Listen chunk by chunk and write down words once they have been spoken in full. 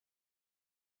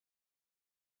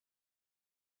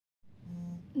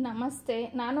ನಮಸ್ತೆ,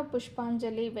 ನಾನು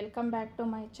ಪುಷ್ಪಾಂಜಲಿ. Welcome back to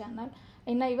my channel.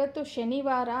 ಇನ್ನು ಇವತ್ತು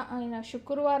ಶನಿವಾರ, ಇನ್ನು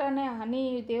ಶುಕ್ರವಾರನೇ ಹನಿ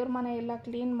ದೇವ್ರ ಮನೆ ಎಲ್ಲ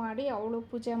ಕ್ಲೀನ್ ಮಾಡಿ ಅವಳು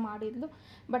ಪೂಜೆ ಮಾಡಿದ್ಲು.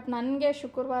 ಬಟ್ ನನಗೆ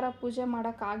ಶುಕ್ರವಾರ ಪೂಜೆ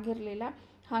ಮಾಡೋಕ್ಕಾಗಿರಲಿಲ್ಲ.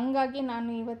 ಹಾಗಾಗಿ ನಾನು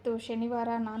ಇವತ್ತು ಶನಿವಾರ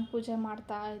ನಾನು ಪೂಜೆ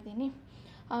ಮಾಡ್ತಾ ಇದ್ದೀನಿ.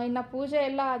 ಇನ್ನು ಪೂಜೆ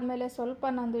ಎಲ್ಲ ಆದಮೇಲೆ ಸ್ವಲ್ಪ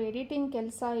ನಂದು ಎಡಿಟಿಂಗ್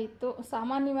ಕೆಲಸ ಇತ್ತು.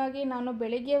 ಸಾಮಾನ್ಯವಾಗಿ ನಾನು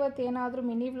ಬೆಳಿಗ್ಗೆ ಹೊತ್ತು ಏನಾದರೂ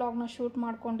ಮಿನಿ ವ್ಲಾಗ್ನ ಶೂಟ್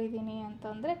ಮಾಡ್ಕೊಂಡಿದ್ದೀನಿ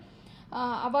ಅಂತಂದರೆ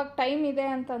ಅವಾಗ ಟೈಮ್ ಇದೆ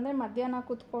ಅಂತಂದರೆ ಮಧ್ಯಾಹ್ನ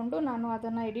ಕೂತ್ಕೊಂಡು ನಾನು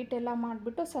ಅದನ್ನು ಎಡಿಟ್ ಎಲ್ಲ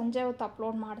ಮಾಡಿಬಿಟ್ಟು ಸಂಜೆ ಹೊತ್ತು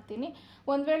ಅಪ್ಲೋಡ್ ಮಾಡ್ತೀನಿ.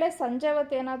 ಒಂದು ವೇಳೆ ಸಂಜೆ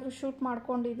ಹೊತ್ತು ಏನಾದರೂ ಶೂಟ್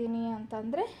ಮಾಡ್ಕೊಂಡಿದ್ದೀನಿ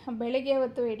ಅಂತಂದರೆ ಬೆಳಿಗ್ಗೆ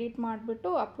ಹೊತ್ತು ಎಡಿಟ್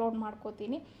ಮಾಡಿಬಿಟ್ಟು ಅಪ್ಲೋಡ್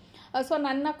ಮಾಡ್ಕೋತೀನಿ. ಸೊ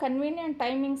ನನ್ನ ಕನ್ವೀನಿಯೆಂಟ್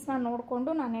ಟೈಮಿಂಗ್ಸ್ನ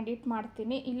ನೋಡಿಕೊಂಡು ನಾನು ಎಡಿಟ್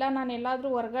ಮಾಡ್ತೀನಿ. ಇಲ್ಲ ನಾನು ಎಲ್ಲಾದರೂ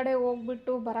ಹೊರಗಡೆ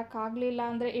ಹೋಗ್ಬಿಟ್ಟು ಬರೋಕ್ಕಾಗಲಿಲ್ಲ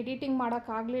ಅಂದರೆ ಎಡಿಟಿಂಗ್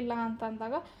ಮಾಡೋಕ್ಕಾಗಲಿಲ್ಲ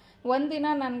ಅಂತಂದಾಗ ಒಂದಿನ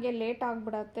ನನಗೆ ಲೇಟ್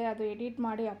ಆಗಿಬಿಡತ್ತೆ ಅದು ಎಡಿಟ್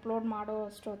ಮಾಡಿ ಅಪ್ಲೋಡ್ ಮಾಡೋ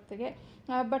ಅಷ್ಟೊತ್ತಿಗೆ.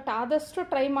 ಬಟ್ ಆದಷ್ಟು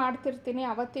ಟ್ರೈ ಮಾಡ್ತಿರ್ತೀನಿ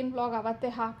ಅವತ್ತಿನ ವ್ಲಾಗ್ ಅವತ್ತೇ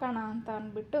ಹಾಕೋಣ ಅಂತ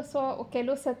ಅಂದ್ಬಿಟ್ಟು. ಸೊ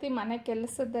ಕೆಲವು ಸತಿ ಮನೆ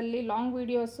ಕೆಲಸದಲ್ಲಿ ಲಾಂಗ್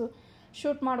ವೀಡಿಯೋಸು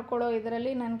ಶೂಟ್ ಮಾಡ್ಕೊಳ್ಳೋ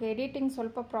ಇದರಲ್ಲಿ ನನಗೆ ಎಡಿಟಿಂಗ್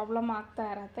ಸ್ವಲ್ಪ ಪ್ರಾಬ್ಲಮ್ ಆಗ್ತಾ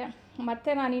ಇರತ್ತೆ.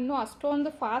 ಮತ್ತು ನಾನಿನ್ನೂ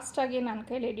ಅಷ್ಟೊಂದು ಫಾಸ್ಟಾಗಿ ನನ್ನ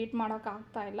ಕೈಲಿ ಎಡಿಟ್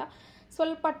ಮಾಡೋಕ್ಕಾಗ್ತಾಯಿಲ್ಲ,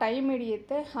 ಸ್ವಲ್ಪ ಟೈಮ್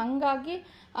ಹಿಡಿಯುತ್ತೆ. ಹಾಗಾಗಿ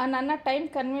ನನ್ನ ಟೈಮ್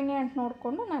ಕನ್ವೀನಿಯೆಂಟ್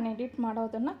ನೋಡಿಕೊಂಡು ನಾನು ಎಡಿಟ್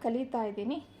ಮಾಡೋದನ್ನು ಕಲಿತಾ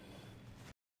ಇದ್ದೀನಿ.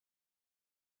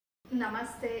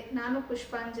 ನಮಸ್ತೆ, ನಾನು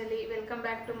ಪುಷ್ಪಾಂಜಲಿ. Welcome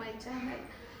back to my channel.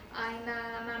 ಇನ್ನು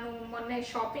ನಾನು ಮೊನ್ನೆ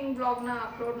ಶಾಪಿಂಗ್ ಬ್ಲಾಗ್ನ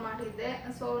ಅಪ್ಲೋಡ್ ಮಾಡಿದ್ದೆ.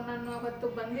 ಸೊ ನಾನು ಅವತ್ತು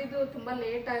ಬಂದಿದ್ದು ತುಂಬ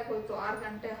ಲೇಟ್ ಆಗೋಯ್ತು, 6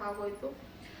 ಗಂಟೆ ಆಗೋಯ್ತು.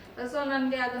 ಸೊ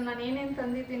ನನಗೆ ಅದನ್ನು ನಾನು ಏನೇನು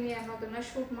ತಂದಿದ್ದೀನಿ ಅನ್ನೋದನ್ನು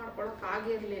ಶೂಟ್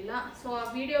ಮಾಡ್ಕೊಳಕ್ಕಾಗಿರಲಿಲ್ಲ. ಸೊ ಆ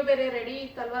ವಿಡಿಯೋ ಬೇರೆ ರೆಡಿ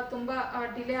ಇತ್ತಲ್ವ, ತುಂಬ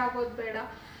ಡಿಲೇ ಆಗೋದು ಬೇಡ.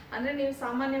 ಅಂದರೆ ನೀವು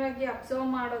ಸಾಮಾನ್ಯವಾಗಿ ಅಬ್ಸರ್ವ್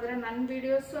ಮಾಡಿದ್ರೆ ನನ್ನ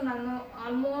ವೀಡಿಯೋಸು ನಾನು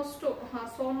ಆಲ್ಮೋಸ್ಟು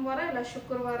ಸೋಮವಾರ ಇಲ್ಲ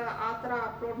ಶುಕ್ರವಾರ ಆ ಥರ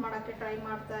ಅಪ್ಲೋಡ್ ಮಾಡೋಕ್ಕೆ ಟ್ರೈ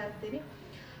ಮಾಡ್ತಾ ಇರ್ತೀನಿ.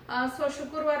 ಸೊ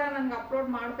ಶುಕ್ರವಾರ ನನಗೆ ಅಪ್ಲೋಡ್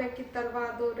ಮಾಡಬೇಕಿತ್ತಲ್ವ,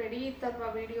 ಅದು ರೆಡಿ ಇತ್ತಲ್ವ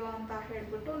ವಿಡಿಯೋ ಅಂತ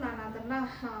ಹೇಳಿಬಿಟ್ಟು ನಾನು ಅದನ್ನು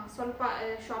ಸ್ವಲ್ಪ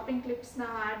ಶಾಪಿಂಗ್ ಕ್ಲಿಪ್ಸ್ನ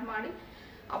ಆ್ಯಡ್ ಮಾಡಿ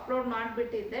ಅಪ್ಲೋಡ್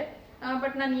ಮಾಡಿಬಿಟ್ಟಿದ್ದೆ.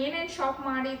 ಬಟ್ ನಾನು ಏನೇನು ಶಾಪ್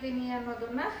ಮಾಡಿದ್ದೀನಿ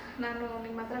ಅನ್ನೋದನ್ನು ನಾನು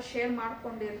ನಿಮ್ಮ ಹತ್ರ ಶೇರ್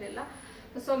ಮಾಡ್ಕೊಂಡಿರಲಿಲ್ಲ.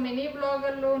 ಸೊ ಮಿನಿ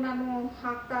ಬ್ಲಾಗಲ್ಲೂ ನಾನು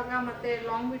ಹಾಕಿದಾಗ ಮತ್ತು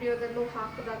ಲಾಂಗ್ ವಿಡಿಯೋದಲ್ಲೂ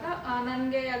ಹಾಕಿದಾಗ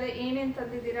ನನಗೆ ಅದೇ ಏನೇನು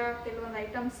ತಂದಿದ್ದೀರಾ ಕೆಲವೊಂದು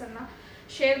ಐಟಮ್ಸನ್ನು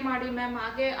ಶೇರ್ ಮಾಡಿ ಮ್ಯಾಮ್,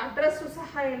 ಹಾಗೆ ಅಡ್ರೆಸ್ಸು ಸಹ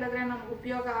ಹೇಳಿದ್ರೆ ನಮ್ಗೆ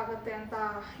ಉಪಯೋಗ ಆಗುತ್ತೆ ಅಂತ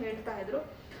ಹೇಳ್ತಾಯಿದ್ರು.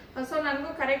 ಸೊ ನನಗೂ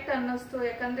ಕರೆಕ್ಟ್ ಅನ್ನಿಸ್ತು.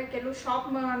 ಯಾಕಂದರೆ ಕೆಲವು ಶಾಪ್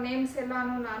ನೇಮ್ಸ್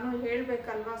ಎಲ್ಲಾನು ನಾನು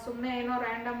ಹೇಳಬೇಕಲ್ವ, ಸುಮ್ಮನೆ ಏನೋ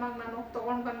ರ್ಯಾಂಡಮ್ ಆಗಿ ನಾನು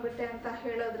ತೊಗೊಂಡು ಬಂದ್ಬಿಟ್ಟೆ ಅಂತ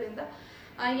ಹೇಳೋದ್ರಿಂದ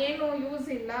ಏನು ಯೂಸ್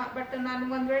ಇಲ್ಲ. ಬಟ್ ನಾನು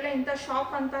ಒಂದು ವೇಳೆ ಇಂಥ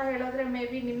ಶಾಪ್ ಅಂತ ಹೇಳಿದ್ರೆ ಮೇ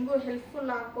ಬಿ ನಿಮಗೂ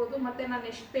ಹೆಲ್ಪ್ಫುಲ್ ಆಗ್ಬೋದು. ಮತ್ತು ನಾನು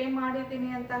ಎಷ್ಟು ಪೇ ಮಾಡಿದ್ದೀನಿ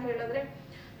ಅಂತ ಹೇಳಿದ್ರೆ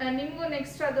ನಿಮಗೂ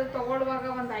ನೆಕ್ಸ್ಟ್ ಅದು ತೊಗೊಳ್ಳುವಾಗ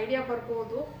ಒಂದು ಐಡಿಯಾ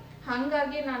ಬರ್ಬೋದು.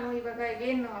 ಹಾಗಾಗಿ ನಾನು ಇವಾಗ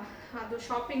ಏನು ಅದು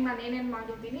ಶಾಪಿಂಗ್ ನಾನು ಏನೇನು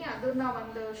ಮಾಡಿದ್ದೀನಿ ಅದನ್ನು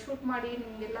ಒಂದು ಶೂಟ್ ಮಾಡಿ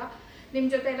ನಿಮಗೆಲ್ಲ ನಿಮ್ಮ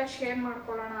ಜೊತೆ ಎಲ್ಲ ಶೇರ್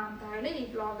ಮಾಡ್ಕೊಳ್ಳೋಣ ಅಂತ ಹೇಳಿ ಈ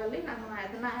ಬ್ಲಾಗಲ್ಲಿ ನಾನು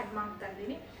ಅದನ್ನು ಆ್ಯಡ್ ಮಾಡ್ತಾ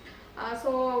ಇದ್ದೀನಿ.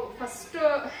 ಸೊ ಫಸ್ಟ್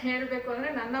ಹೇಳಬೇಕು ಅಂದರೆ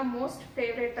ನನ್ನ ಮೋಸ್ಟ್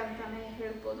ಫೇವ್ರೇಟ್ ಅಂತಲೇ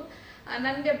ಹೇಳ್ಬೋದು.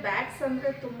 ನನಗೆ ಬ್ಯಾಗ್ಸ್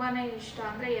ಅಂದರೆ ತುಂಬಾ ಇಷ್ಟ.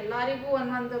 ಅಂದರೆ ಎಲ್ಲರಿಗೂ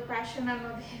ಒಂದೊಂದು ಪ್ಯಾಷನ್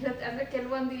ಅನ್ನೋದು ಇರುತ್ತೆ. ಅಂದರೆ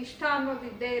ಕೆಲವೊಂದು ಇಷ್ಟ ಅನ್ನೋದು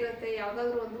ಇದ್ದೇ ಇರುತ್ತೆ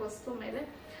ಯಾವುದಾದ್ರೂ ಒಂದು ವಸ್ತು ಮೇಲೆ.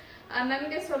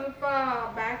 ನನಗೆ ಸ್ವಲ್ಪ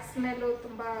ಬ್ಯಾಗ್ಸ್ ಮೇಲೂ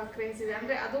ತುಂಬ ಕ್ರೇಜ್ ಇದೆ.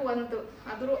 ಅಂದರೆ ಅದು ಒಂದು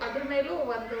ಅದ್ರ ಮೇಲೂ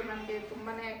ಒಂದು ನನಗೆ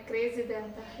ತುಂಬಾ ಕ್ರೇಜ್ ಇದೆ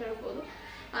ಅಂತ ಹೇಳ್ಬೋದು.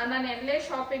 ನಾನು ಎಲ್ಲೇ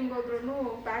ಶಾಪಿಂಗ್ ಹೋದ್ರೂ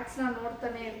ಬ್ಯಾಗ್ಸ್ನ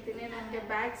ನೋಡ್ತಾನೆ ಇರ್ತೀನಿ. ನನಗೆ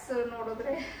ಬ್ಯಾಗ್ಸ್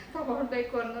ನೋಡಿದ್ರೆ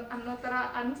ತಗೊಳ್ಬೇಕು ಅನ್ನೋ ಥರ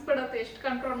ಅನಿಸ್ಬಿಡುತ್ತೆ. ಎಷ್ಟು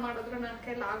ಕಂಟ್ರೋಲ್ ಮಾಡಿದ್ರು ನನ್ನ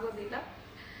ಕೈಲಿ ಆಗೋದಿಲ್ಲ.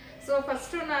 ಸೊ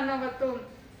ಫಸ್ಟು ನಾನು ಅವತ್ತು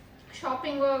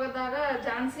ಶಾಪಿಂಗ್ ಹೋಗೋದಾಗ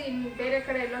ಜಾನ್ಸಿ ಬೇರೆ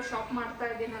ಕಡೆ ಎಲ್ಲೋ ಶಾಪ್ ಮಾಡ್ತಾ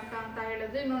ಇದ್ದೀನಿ ಅಂತ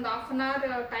ಹೇಳಿದ್ರು. ಇನ್ನೊಂದು 1/2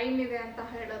 hour ಟೈಮ್ ಇದೆ ಅಂತ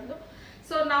ಹೇಳಿದ್ಲು.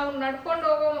 ಸೊ ನಾವು ನಡ್ಕೊಂಡು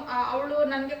ಹೋಗೋ ಅವಳು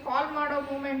ನನಗೆ ಕಾಲ್ ಮಾಡೋ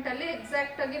ಮೂಮೆಂಟಲ್ಲಿ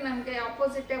ಎಕ್ಸಾಕ್ಟಾಗಿ ನನಗೆ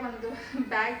ಆಪೋಸಿಟೇ ಒಂದು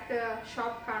ಬ್ಯಾಗ್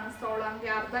ಶಾಪ್ ಕಾಣಿಸ್ತವಳು. ಹಂಗೆ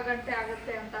ಅರ್ಧ ಗಂಟೆ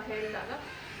ಆಗುತ್ತೆ ಅಂತ ಹೇಳಿದಾಗ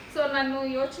ಸೊ ನಾನು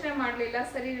ಯೋಚನೆ ಮಾಡಲಿಲ್ಲ,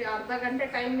 ಸರಿ ಅರ್ಧ ಗಂಟೆ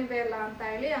ಟೈಮ್ ಇದೆ ಅಲ್ಲ ಅಂತ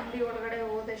ಹೇಳಿ ಅಂಗಡಿ ಒಳಗಡೆ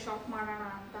ಹೋದೆ ಶಾಪ್ ಮಾಡೋಣ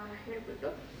ಅಂತ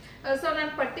ಹೇಳಿಬಿಟ್ಟು. ಸೊ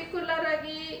ನಾನು ಪರ್ಟಿಕ್ಯುಲರ್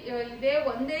ಆಗಿ ಇದೇ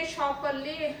ಒಂದೇ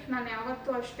ಶಾಪಲ್ಲಿ ನಾನು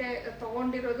ಯಾವತ್ತೂ ಅಷ್ಟೇ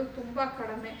ತೊಗೊಂಡಿರೋದು ತುಂಬ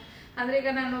ಕಡಿಮೆ. ಅಂದರೆ ಈಗ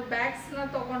ನಾನು ಬ್ಯಾಗ್ಸ್ನ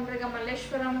ತೊಗೊಂಡ್ರೆ ಈಗ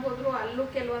ಮಲ್ಲೇಶ್ವರಂಗೆ ಹೋದ್ರು ಅಲ್ಲೂ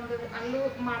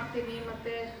ಮಾಡ್ತೀನಿ,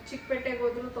 ಮತ್ತು ಚಿಕ್ಕಪೇಟೆಗೆ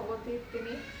ಹೋದ್ರು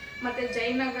ತೊಗೋತಿರ್ತೀನಿ, ಮತ್ತು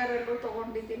ಜಯನಗರಲ್ಲೂ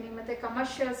ತೊಗೊಂಡಿದ್ದೀನಿ, ಮತ್ತು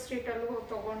ಕಮರ್ಷಿಯಲ್ ಸ್ಟ್ರೀಟಲ್ಲೂ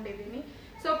ತೊಗೊಂಡಿದ್ದೀನಿ.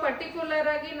 ಸೊ ಪರ್ಟಿಕ್ಯುಲರ್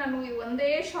ಆಗಿ ನಾನು ಒಂದೇ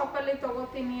ಶಾಪಲ್ಲಿ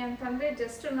ತೊಗೋತೀನಿ ಅಂತಂದರೆ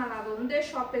ಜಸ್ಟ್ ನಾನು ಅದೊಂದೇ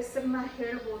ಶಾಪ್ ಹೆಸರನ್ನ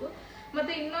ಹೇಳ್ಬೋದು.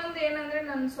 ಮತ್ತು ಇನ್ನೊಂದು ಏನಂದರೆ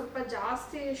ನಾನು ಸ್ವಲ್ಪ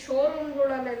ಜಾಸ್ತಿ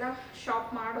ಶೋರೂಮ್ಗಳಲ್ಲೆಲ್ಲ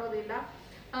ಶಾಪ್ ಮಾಡೋದಿಲ್ಲ.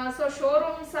 ಸೊ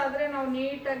ಶೋರೂಮ್ಸ್ ಆದರೆ ನಾವು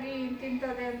ನೀಟಾಗಿ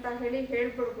ಇಂತಿಂತದೆ ಅಂತ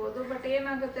ಹೇಳ್ಬಿಡ್ಬೋದು. ಬಟ್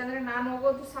ಏನಾಗುತ್ತೆ ಅಂದರೆ ನಾನು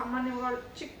ಹೋಗೋದು ಸಾಮಾನ್ಯವಾಗಿ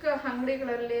ಚಿಕ್ಕ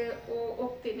ಅಂಗಡಿಗಳಲ್ಲಿ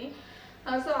ಹೋಗ್ತೀನಿ.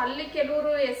 ಸೊ ಅಲ್ಲಿ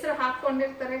ಕೆಲವರು ಹೆಸರು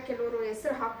ಹಾಕ್ಕೊಂಡಿರ್ತಾರೆ, ಕೆಲವರು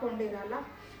ಹೆಸರು ಹಾಕ್ಕೊಂಡಿರಲ್ಲ.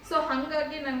 ಸೊ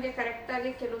ಹಾಗಾಗಿ ನನಗೆ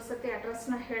ಕರೆಕ್ಟಾಗಿ ಕೆಲವು ಸತಿ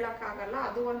ಅಡ್ರೆಸ್ನ ಹೇಳೋಕ್ಕಾಗಲ್ಲ,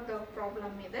 ಅದು ಒಂದು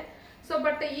ಪ್ರಾಬ್ಲಮ್ ಇದೆ. ಸೊ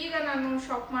ಬಟ್ ಈಗ ನಾನು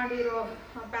ಶಾಪ್ ಮಾಡಿರೋ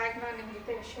ಬ್ಯಾಗ್ನ ನಿಮ್ಮ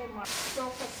ಜೊತೆ ಶೇರ್ ಮಾಡಿ. ಸೊ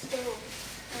ಫಸ್ಟು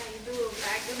ಇದು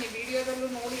ಬ್ಯಾಗ್ ನೀವು ವಿಡಿಯೋದಲ್ಲೂ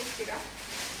ನೋಡಿರ್ತೀರ.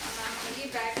 ನಾನು ಈ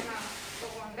ಬ್ಯಾಗ್ನ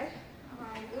ತೊಗೊಂಡೆ.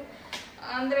 ಇದು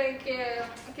ಅಂದರೆ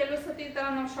ಕೆಲವು ಸತಿ ಈ ಥರ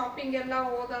ನಾವು ಶಾಪಿಂಗ್ ಎಲ್ಲ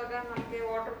ಹೋದಾಗ ನಮಗೆ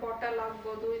ವಾಟರ್ ಬಾಟಲ್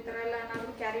ಆಗ್ಬೋದು, ಈ ಥರ ಎಲ್ಲ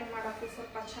ಏನಾದರೂ ಕ್ಯಾರಿ ಮಾಡೋಕ್ಕೆ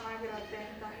ಸ್ವಲ್ಪ ಚೆನ್ನಾಗಿರುತ್ತೆ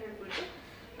ಅಂತ ಹೇಳಿಬಿಟ್ಟು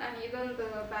ನಾನು ಇದೊಂದು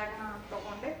ಬ್ಯಾಗ್ನ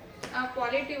ತೊಗೊಂಡೆ.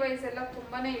 ಕ್ವಾಲಿಟಿ ವೈಸ್ ಎಲ್ಲ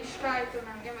ತುಂಬಾ ಇಷ್ಟ ಆಯಿತು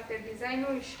ನನಗೆ, ಮತ್ತು ಡಿಸೈನು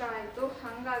ಇಷ್ಟ ಆಯಿತು,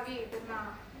 ಹಾಗಾಗಿ ಇದನ್ನು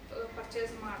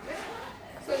ಪರ್ಚೇಸ್ ಮಾಡಿದೆ.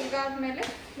 ಸೊ ಇದಾದಮೇಲೆ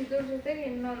ಇದ್ರ ಜೊತೆಗೆ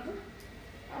ಇನ್ನೊಂದು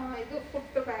ಇದು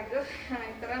ಪುಟ್ಟ ಬ್ಯಾಗ್.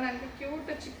 ಈ ಥರ ನನಗೆ ಕ್ಯೂಟ್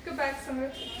ಚಿಕ್ಕ ಬ್ಯಾಗ್ಸ್ ಅಂದರೆ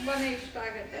ತುಂಬಾ ಇಷ್ಟ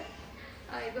ಆಗುತ್ತೆ.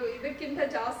 ಇದಕ್ಕಿಂತ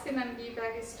ಜಾಸ್ತಿ ನನಗೆ ಈ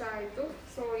ಬ್ಯಾಗ್ ಇಷ್ಟ ಆಯಿತು.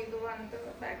 ಸೊ ಇದು ಒಂದು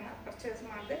ಬ್ಯಾಗ್ನ ಪರ್ಚೇಸ್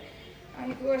ಮಾಡಿದೆ.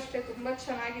 ಇದು ಅಷ್ಟೇ ತುಂಬ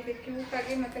ಚೆನ್ನಾಗಿದೆ,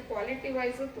 ಕ್ಯೂಟಾಗಿ, ಮತ್ತು ಕ್ವಾಲಿಟಿ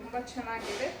ವೈಸು ತುಂಬ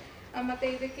ಚೆನ್ನಾಗಿದೆ. ಮತ್ತು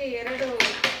ಇದಕ್ಕೆ 2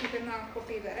 ಇದನ್ನು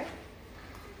ಕೊಟ್ಟಿದ್ದಾರೆ.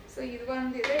 ಸೊ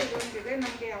ಇದೊಂದಿದೆ, ಇದೊಂದಿದೆ.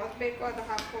 ನಮಗೆ ಯಾವ್ದು ಬೇಕೋ ಅದು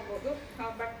ಹಾಕ್ಕೋಬೋದು.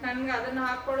 ಬಟ್ ನನಗೆ ಅದನ್ನು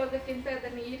ಹಾಕ್ಕೊಳ್ಳೋದಕ್ಕಿಂತ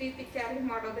ಅದನ್ನು ಈ ರೀತಿ ಕ್ಯಾರಿ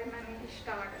ಮಾಡೋದೇ ನನಗೆ ಇಷ್ಟ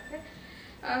ಆಗುತ್ತೆ.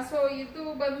 ಸೊ ಇದು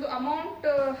ಬಂದು ಅಮೌಂಟ್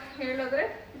ಹೇಳಿದ್ರೆ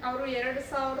ಅವರು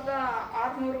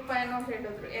 2600 ರೂಪಾಯಿನೋ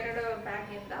ಹೇಳಿದ್ರು 2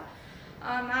 ಬ್ಯಾಗಿಂದ.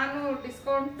 ನಾನು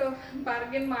ಡಿಸ್ಕೌಂಟ್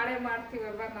ಬಾರ್ಗೇನ್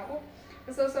ಮಾಡ್ತೀವಲ್ವ ನಾವು.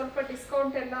 ಸೊ ಸ್ವಲ್ಪ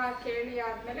ಡಿಸ್ಕೌಂಟ್ ಎಲ್ಲ ಕೇಳಿ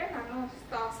ಆದಮೇಲೆ ನಾನು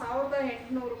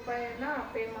 1800 ರೂಪಾಯಿನ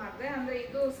ಪೇ ಮಾಡಿದೆ. ಅಂದರೆ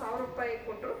ಇದು 1000 ರೂಪಾಯಿ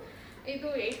ಕೊಟ್ಟರು, ಇದು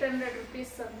 800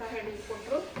 ರುಪೀಸ್ ಅಂತ ಹೇಳಿ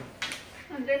ಕೊಟ್ಟರು.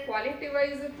 ಅಂದರೆ ಕ್ವಾಲಿಟಿ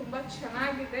ವೈಸ್ ತುಂಬ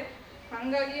ಚೆನ್ನಾಗಿದೆ,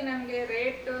 ಹಾಗಾಗಿ ನನಗೆ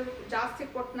ರೇಟ್ ಜಾಸ್ತಿ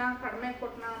ಕೊಟ್ಟನ ಕಡಿಮೆ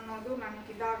ಕೊಟ್ಟನ ಅನ್ನೋದು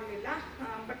ನನಗೆ ಇದಾಗಲಿಲ್ಲ.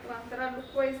 ಬಟ್ ಒಂಥರ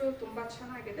ಲುಕ್ ವೈಸು ತುಂಬ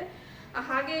ಚೆನ್ನಾಗಿದೆ.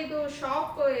 ಹಾಗೆ ಇದು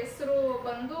ಶಾಪ್ ಹೆಸರು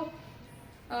ಬಂದು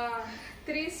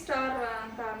 3 ಸ್ಟಾರ್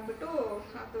ಅಂತ ಅಂದ್ಬಿಟ್ಟು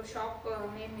ಅದು ಶಾಪ್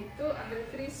ನೇಮ್ ಇತ್ತು. ಅಂದರೆ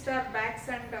 3 ಸ್ಟಾರ್ ಬ್ಯಾಗ್ಸ್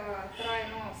ಆ್ಯಂಡ್ ಥರ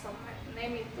ಏನೋ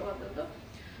ನೇಮ್ ಇತ್ತು ಅದದ್ದು.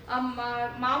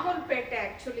 ಮಾಮೂಲ್ ಪೇಟೆ,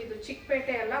 ಆ್ಯಕ್ಚುಲಿ ಇದು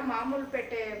ಚಿಕ್ಕಪೇಟೆ ಅಲ್ಲ, ಮಾಮೂಲ್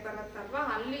ಪೇಟೆ ಬರುತ್ತಲ್ವ,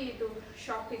 ಅಲ್ಲಿ ಇದು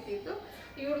ಶಾಪ್ ಇದ್ದಿದ್ದು.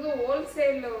 ಇವ್ರದ್ದು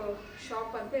ಹೋಲ್ಸೇಲ್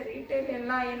ಶಾಪ್ ಅಂತೆ, ರಿಟೇಲ್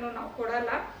ಎಲ್ಲ ಏನು ನಾವು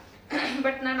ಕೊಡಲ್ಲ.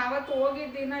 ಬಟ್ ನಾನು ಅವತ್ತು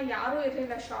ಹೋಗಿದ್ದಿನ ಯಾರೂ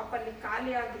ಇರಲಿಲ್ಲ ಶಾಪಲ್ಲಿ,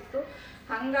 ಖಾಲಿ ಆಗಿತ್ತು.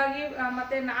 ಹಾಗಾಗಿ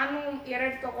ಮತ್ತು ನಾನು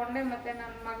 2 ತೊಗೊಂಡೆ, ಮತ್ತು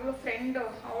ನನ್ನ ಮಗಳು ಫ್ರೆಂಡು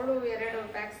ಅವಳು 2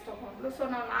 ಬ್ಯಾಗ್ಸ್ ತೊಗೊಂಡ್ಳು. ಸೊ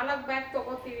ನಾವು 4 ಬ್ಯಾಗ್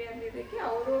ತೊಗೋತೀವಿ ಅಂದಿದ್ದಕ್ಕೆ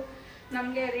ಅವರು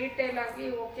ನಮಗೆ ರಿಟೇಲಾಗಿ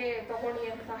ಓಕೆ ತೊಗೊಳ್ಳಿ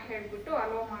ಅಂತ ಹೇಳಿಬಿಟ್ಟು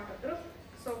ಅಲೋ ಮಾಡಿದ್ರು.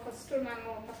 ಸೊ ಫಸ್ಟು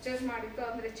ನಾನು ಪರ್ಚೇಸ್ ಮಾಡಿದ್ದು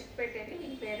ಅಂದರೆ ಚಿಕ್ಕಪೇಟೆಯಲ್ಲಿ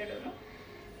ಇವೆರಡೂ.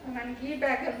 ನನಗೆ ಈ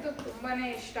ಬ್ಯಾಗ್ ಅಂತೂ ತುಂಬಾ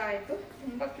ಇಷ್ಟ ಆಯಿತು,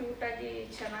 ತುಂಬ ಕ್ಯೂಟಾಗಿ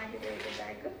ಚೆನ್ನಾಗಿದೆ ಇದು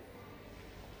ಬ್ಯಾಗ್.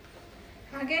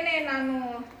 ಹಾಗೆಯೇ ನಾನು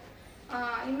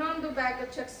ಇನ್ನೊಂದು ಬ್ಯಾಗ್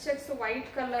ಚೆಕ್ಸ್ ವೈಟ್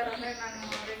ಕಲರ್, ಅಂದರೆ ನಾನು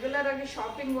ರೆಗ್ಯುಲರಾಗಿ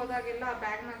ಶಾಪಿಂಗ್ ಹೋದಾಗೆಲ್ಲ ಆ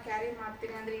ಬ್ಯಾಗ್ನ ಕ್ಯಾರಿ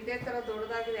ಮಾಡ್ತೀನಿ. ಅಂದರೆ ಇದೇ ಥರ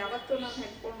ದೊಡ್ಡದಾಗಿದೆ, ಯಾವತ್ತೂ ನಾನು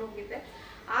ಎತ್ಕೊಂಡು ಹೋಗಿದ್ದೆ.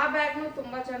 ಆ ಬ್ಯಾಗ್ನು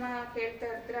ತುಂಬ ಜನ ಕೇಳ್ತಾ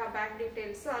ಇರ್ತೀರ ಆ ಬ್ಯಾಗ್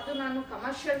ಡೀಟೇಲ್ಸ್. ಅದು ನಾನು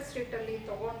ಕಮರ್ಷಿಯಲ್ ಸ್ಟ್ರೀಟಲ್ಲಿ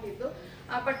ತೊಗೊಂಡಿದ್ದು,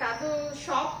 ಬಟ್ ಅದು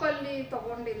ಶಾಪಲ್ಲಿ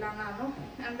ತೊಗೊಂಡಿಲ್ಲ ನಾನು.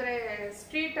 ಅಂದರೆ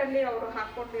ಸ್ಟ್ರೀಟಲ್ಲಿ ಅವರು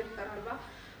ಹಾಕ್ಕೊಂಡಿರ್ತಾರಲ್ವ,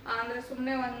 ಅಂದರೆ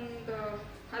ಸುಮ್ಮನೆ ಒಂದು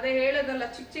ಅದೇ ಹೇಳೋದಲ್ಲ,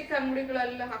 ಚಿಕ್ಕ ಚಿಕ್ಕ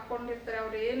ಅಂಗಡಿಗಳಲ್ಲಿ ಹಾಕ್ಕೊಂಡಿರ್ತಾರೆ,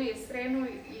 ಅವ್ರು ಏನು ಹೆಸರೇನು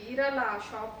ಇರಲ್ಲ ಆ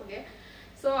ಶಾಪ್ಗೆ.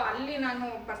 ಸೊ ಅಲ್ಲಿ ನಾನು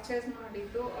ಪರ್ಚೇಸ್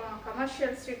ಮಾಡಿದ್ದು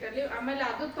ಕಮರ್ಷಿಯಲ್ ಸ್ಟ್ರೀಟಲ್ಲಿ. ಆಮೇಲೆ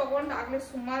ಅದು ತೊಗೊಂಡಾಗಲೇ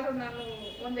ಸುಮಾರು ನಾನು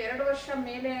 1-2 ವರ್ಷ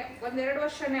ಮೇಲೆ, 1-2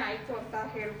 ವರ್ಷನೇ ಆಯಿತು ಅಂತ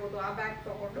ಹೇಳ್ಬೋದು ಆ ಬ್ಯಾಗ್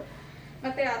ತೊಗೊಂಡು.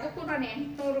 ಮತ್ತು ಅದಕ್ಕೂ ನಾನು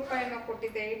 800 ರೂಪಾಯಿನ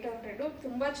ಕೊಟ್ಟಿದ್ದೆ, 800.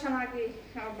 ತುಂಬ ಚೆನ್ನಾಗಿ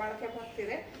ಬಳಕೆ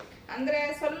ಬರ್ತಿದೆ. ಅಂದರೆ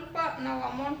ಸ್ವಲ್ಪ ನಾವು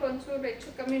ಅಮೌಂಟ್ ಒಂಚೂರು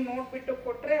ಹೆಚ್ಚು ಕಮ್ಮಿ ನೋಡಿಬಿಟ್ಟು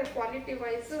ಕೊಟ್ಟರೆ ಕ್ವಾಲಿಟಿ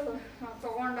ವೈಸು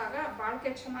ತೊಗೊಂಡಾಗ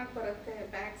ಬಾಳಿಕೆ ಚೆನ್ನಾಗಿ ಬರುತ್ತೆ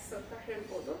ಬ್ಯಾಗ್ಸ್ ಅಂತ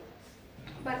ಹೇಳ್ಬೋದು.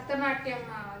 ಭರತನಾಟ್ಯಂ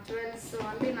ಜ್ಯುವೆಲ್ಸ್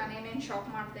ಅಲ್ಲಿ ನಾನು ಏನೇನು ಶಾಪ್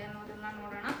ಮಾಡಿದೆ ಅನ್ನೋದನ್ನ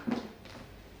ನೋಡೋಣ.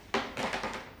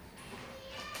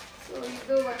 ಸೊ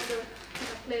ಇದು ಒಂದು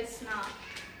ನೆಕ್ಲೆಸ್ನ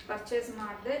ಪರ್ಚೇಸ್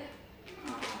ಮಾಡಿದೆ.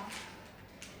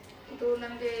 ಇದು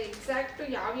ನನಗೆ ಎಕ್ಸಾಕ್ಟು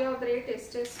ಯಾವ್ಯಾವ್ದು ರೇಟ್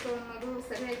ಎಷ್ಟೆಷ್ಟು ಅನ್ನೋದು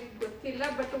ಸರಿಯಾಗಿ ಗೊತ್ತಿಲ್ಲ,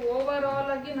 ಬಟ್ ಓವರ್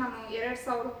ಆಲ್ ಆಗಿ ನಾನು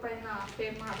 2000 ರೂಪಾಯಿನ ಪೇ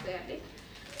ಮಾಡಿದೆ ಅಲ್ಲಿ.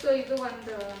 ಸೊ ಇದು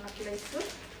ಒಂದು ನೆಕ್ಲೆಸ್ಸು.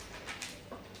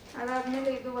 ಅದಾದಮೇಲೆ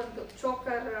ಇದು ಒಂದು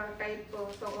ಚೋಕರ್ ಟೈಪ್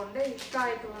ತೊಗೊಂಡೆ, ಇಷ್ಟ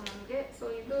ಆಯಿತು ನನಗೆ. ಸೊ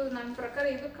ಇದು ನನ್ನ ಪ್ರಕಾರ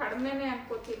ಇದು ಕಡಿಮೆನೇ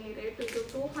ಅನ್ಕೋತೀನಿ ರೇಟ್, ಇದು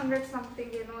 200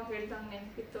 ಸಮಥಿಂಗ್ ಏನೋ ಹೇಳ್ದಂಗೆ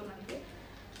ನೆನಪಿತ್ತು ನನಗೆ.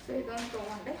 ಸೊ ಇದೊಂದು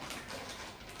ತೊಗೊಂಡೆ.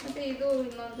 ಮತ್ತು ಇದು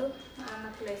ಇನ್ನೊಂದು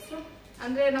ನೆಕ್ಲೆಸ್ಸು.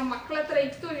 ಅಂದರೆ ನಮ್ಮ ಮಕ್ಕಳ ಹತ್ರ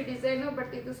ಇತ್ತು ಈ ಡಿಸೈನು,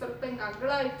 ಬಟ್ ಇದು ಸ್ವಲ್ಪ ಹಿಂಗೆ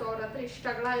ಅಗಲ ಇತ್ತು, ಅವ್ರ ಹತ್ರ ಇಷ್ಟು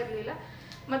ಅಗಲ ಇರಲಿಲ್ಲ.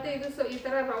 ಮತ್ತು ಇದು ಈ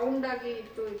ಥರ ರೌಂಡಾಗಿ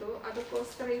ಇತ್ತು ಇದು,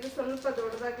 ಅದಕ್ಕೋಸ್ಕರ ಇದು ಸ್ವಲ್ಪ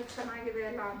ದೊಡ್ಡದಾಗಿ ಚೆನ್ನಾಗಿದೆ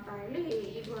ಅಲ್ಲ ಅಂತ ಹೇಳಿ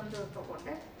ಇದು ಒಂದು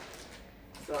ತೊಗೊಂಡೆ.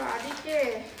 ಸೊ ಅದಕ್ಕೆ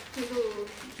ಇದು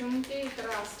ಜುಮ್ಕಿ ಈ ಥರ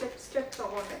ಸ್ಟೆಪ್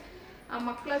ತೊಗೊಂಡೆ. ಆ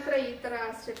ಮಕ್ಕಳ ಹತ್ರ ಈ ಥರ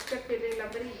ಸ್ಟೆಪ್ ಇರಲಿಲ್ಲ,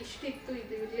 ಬರೀ ಇಷ್ಟಿತ್ತು,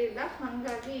 ಇದು ಇರಲಿಲ್ಲ.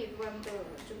 ಹಾಗಾಗಿ ಇದು ಒಂದು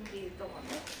ಜುಮ್ಕಿ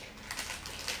ತೊಗೊಂಡೆ.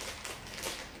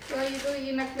 ಸೊ ಇದು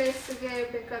ಈ ನೆಕ್ಲೆಸ್ಗೆ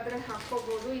ಬೇಕಾದರೆ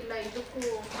ಹಾಕ್ಕೋಬೋದು, ಇಲ್ಲ ಇದಕ್ಕೂ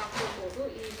ಹಾಕ್ಕೋಬೋದು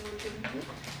ಇದು ಜುಮ್ಕಿ.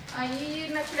 ಈ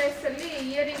ನೆಕ್ಲೆಸಲ್ಲಿ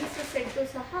ಇಯರಿಂಗ್ಸ್ ಸೆಟ್ಟು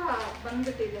ಸಹ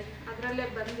ಬಂದ್ಬಿಟ್ಟಿದೆ, ಅದರಲ್ಲೇ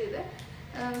ಬಂದಿದೆ.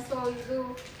 ಸೊ ಇದು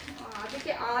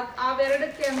ಅದಕ್ಕೆ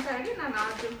ಅವೆರಡಕ್ಕೆ ಅಂತ ಹೇಳಿ ನಾನು ಆ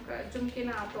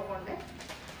ಜುಮ್ಕಿನ ತೊಗೊಂಡೆ.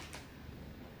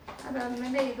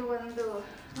 ಅದಾದಮೇಲೆ ಇದು ಒಂದು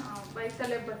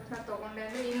ಬೈತಲೆ ಬಟ್ಟನ್ನ ತೊಗೊಂಡೆ.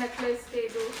 ಅಂದರೆ ಈ ನೆಕ್ಲೆಸ್ಗೆ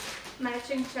ಇದು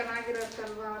ಮ್ಯಾಚಿಂಗ್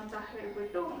ಚೆನ್ನಾಗಿರುತ್ತಲ್ವ ಅಂತ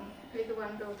ಹೇಳಿಬಿಟ್ಟು ಇದು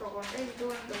ಒಂದು ತೊಗೊಂಡೆ. ಇದು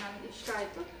ಒಂದು ನನಗೆ ಇಷ್ಟ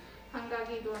ಆಯಿತು,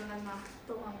 ಹಾಗಾಗಿ ಇದು ಒಂದನ್ನು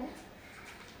ತೊಗೊಂಡೆ.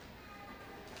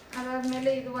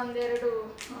 ಅದಾದಮೇಲೆ ಇದು ಒಂದೆರಡು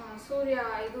ಸೂರ್ಯ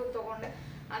ಇದು ತೊಗೊಂಡೆ.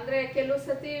 ಅಂದರೆ ಕೆಲವು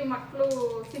ಸತಿ ಮಕ್ಕಳು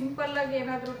ಸಿಂಪಲ್ಲಾಗಿ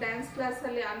ಏನಾದರೂ ಡ್ಯಾನ್ಸ್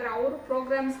ಕ್ಲಾಸಲ್ಲಿ ಅಂದರೆ ಅವರು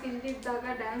ಪ್ರೋಗ್ರಾಮ್ಸ್ ಇಲ್ದಿದ್ದಾಗ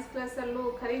ಡ್ಯಾನ್ಸ್ ಕ್ಲಾಸಲ್ಲೂ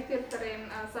ಕರೀತಿರ್ತಾರೆ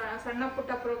ಸಣ್ಣ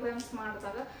ಪುಟ್ಟ ಪ್ರೋಗ್ರಾಮ್ಸ್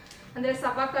ಮಾಡಿದಾಗ, ಅಂದರೆ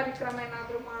ಸಭಾ ಕಾರ್ಯಕ್ರಮ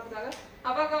ಏನಾದರೂ ಮಾಡಿದಾಗ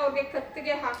ಅವಾಗ ಅವ್ರಿಗೆ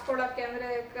ಕತ್ತಿಗೆ ಹಾಕ್ಕೊಳ್ಳೋಕ್ಕೆ ಅಂದರೆ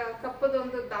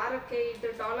ಕಪ್ಪದೊಂದು ದಾರಕ್ಕೆ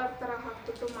ಇದು ಡಾಲರ್ ಥರ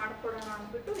ಹಾಕ್ಬಿಟ್ಟು ಮಾಡ್ಕೊಳ್ಳೋಣ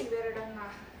ಅಂದ್ಬಿಟ್ಟು ಇವೆರಡನ್ನ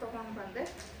ತೊಗೊಂಡು ಬಂದೆ.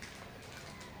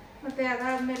 ಮತ್ತು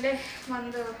ಅದಾದಮೇಲೆ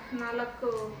ಒಂದು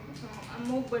 4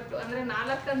 ಮೂಗ್ಬಟ್ಟು, ಅಂದರೆ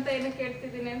 4 ಅಂತ ಏನಕ್ಕೆ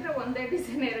ಹೇಳ್ತಿದ್ದೀನಿ ಅಂದರೆ ಒಂದೇ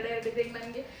ಡಿಸೈನ್ ಎರಡೆರಡು ಡಿಸೈನ್.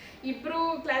 ನನಗೆ ಇಬ್ಬರು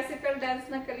ಕ್ಲಾಸಿಕಲ್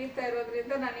ಡ್ಯಾನ್ಸ್ನ ಕಲಿತಾ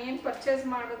ಇರೋದ್ರಿಂದ ನಾನು ಏನು ಪರ್ಚೇಸ್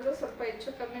ಮಾಡಿದ್ರು ಸ್ವಲ್ಪ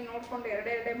ಹೆಚ್ಚು ಕಮ್ಮಿ ನೋಡ್ಕೊಂಡು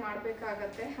ಎರಡೆರಡೇ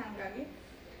ಮಾಡಬೇಕಾಗತ್ತೆ. ಹಾಗಾಗಿ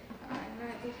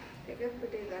ಇದು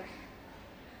ತೆಗೆದುಬಿಟ್ಟಿದ್ದಾರೆ.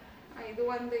 ಇದು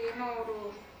ಒಂದು ಏನೋ ಅವರು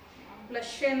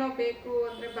ಬ್ಲಷ್ ಏನೋ ಬೇಕು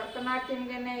ಅಂದರೆ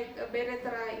ಭರತನಾಟ್ಯಮ್ಗೆ ಬೇರೆ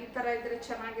ಥರ ಈ ಥರ ಇದ್ರೆ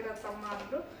ಚೆನ್ನಾಗಿರತ್ತಮ್ಮ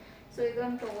ಅಂದರು. ಸೊ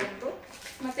ಇದೊಂದು ತೊಗೊಂಡ್ರು.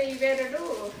 ಮತ್ತು ಇವೆರಡು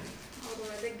ಅವರು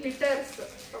ಅದೇ ಗ್ಲಿಟರ್ಸ್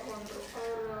ತೊಗೊಂಡ್ರು.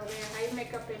 ಅವರು ಹೈ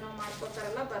ಮೇಕಪ್ ಏನೋ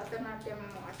ಮಾಡ್ಕೋತಾರಲ್ಲ ಭರತನಾಟ್ಯಮ್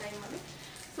ಆ ಟೈಮಲ್ಲಿ.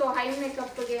 ಸೊ ಹೈ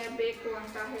ಮೇಕಪ್ಗೆ ಬೇಕು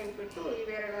ಅಂತ ಹೇಳಿಬಿಟ್ಟು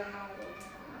ಇವೆರಡನ್ನು ಅವರು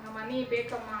ಮನಿ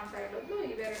ಬೇಕಮ್ಮ ಅಂತ ಹೇಳಿದ್ರು.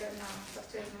 ಇವೆರಡನ್ನು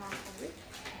ಪರ್ಚೇಸ್ ಮಾಡ್ಕೊಂಡ್ವಿ.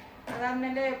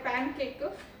 ಅದಾದಮೇಲೆ ಪ್ಯಾನ್ ಕೇಕು.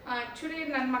 ಆ್ಯಕ್ಚುಲಿ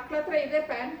ನನ್ನ ಮಕ್ಳ ಹತ್ರ ಇದೆ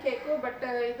ಪ್ಯಾನ್ ಕೇಕು, ಬಟ್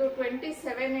ಇದು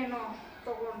 27 ಏನೋ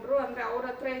ತೊಗೊಂಡ್ರು. ಅಂದರೆ ಅವ್ರ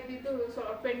ಹತ್ರ ಇದ್ದಿದ್ದು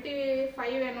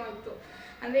 25 ಏನೋ ಇತ್ತು.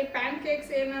 ಅಂದರೆ ಈ ಪ್ಯಾನ್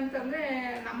ಕೇಕ್ಸ್ ಏನಂತಂದರೆ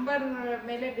ನಂಬರ್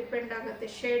ಮೇಲೆ ಡಿಪೆಂಡ್ ಆಗುತ್ತೆ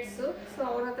ಶೇಡ್ಸು. ಸೊ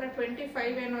ಅವ್ರ ಹತ್ರ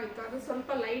 25 ಏನೋ ಇತ್ತು, ಅದು ಸ್ವಲ್ಪ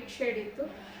ಲೈಟ್ ಶೇಡ್ ಇತ್ತು.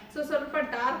 ಸೊ ಸ್ವಲ್ಪ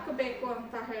ಡಾರ್ಕ್ ಬೇಕು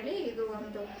ಅಂತ ಹೇಳಿ ಇದು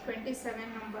ಒಂದು 27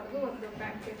 ನಂಬರ್ದು ಒಂದು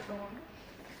ಪ್ಯಾನ್ ಕೇಕ್ ತೊಗೊಂಡು.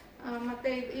 ಮತ್ತು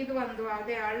ಇದು ಒಂದು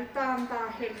ಅದೇ ಅಳ್ತಾ ಅಂತ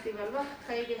ಹೇಳ್ತೀವಲ್ವ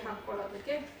ಕೈಗೆ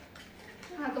ಹಾಕ್ಕೊಳ್ಳೋದಕ್ಕೆ,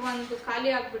 ಅದು ಒಂದು ಖಾಲಿ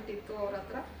ಆಗಿಬಿಟ್ಟಿತ್ತು ಅವ್ರ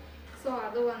ಹತ್ರ. ಸೊ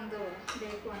ಅದು ಒಂದು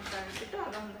ಬೇಕು ಅಂತ ಹೇಳ್ಬಿಟ್ಟು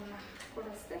ಅದೊಂದನ್ನು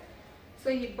ಕೊಡಿಸ್ದೆ. ಸೊ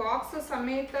ಈ ಬಾಕ್ಸ್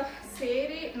ಸಮೇತ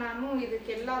ಸೇರಿ ನಾನು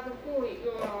ಇದಕ್ಕೆಲ್ಲದಕ್ಕೂ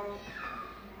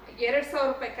 2,000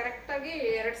 ರೂಪಾಯಿ, ಕರೆಕ್ಟಾಗಿ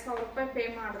 2,000 ರೂಪಾಯಿ ಪೇ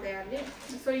ಮಾಡಿದೆ ಅಲ್ಲಿ.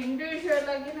 ಸೊ ಇಂಡಿವಿಜುವಲ್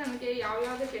ಆಗಿ ನನಗೆ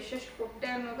ಯಾವ್ಯಾವುದಕ್ಕೆ ಎಷ್ಟೆಷ್ಟು ಕೊಟ್ಟೆ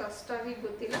ಅನ್ನೋದು ಅಷ್ಟಾಗಿ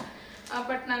ಗೊತ್ತಿಲ್ಲ.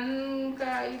 ಬಟ್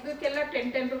ಇದಕ್ಕೆಲ್ಲ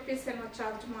 10 ರೂಪೀಸ್ ಏನೋ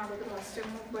ಚಾರ್ಜ್ ಮಾಡಿದ್ರು ಅಷ್ಟೇ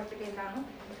ಮೂಗ್ಬಟ್ಟಿಗೆ ನಾನು.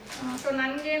 ಸೊ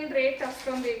ನನಗೇನು ರೇಟ್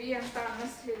ಅಷ್ಟೊಂದು ಹೆವಿ ಅಂತ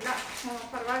ಅನ್ನಿಸ್ಲಿಲ್ಲ,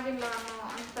 ಪರವಾಗಿಲ್ಲ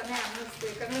ಅಂತಲೇ ಅನ್ನಿಸ್ತು.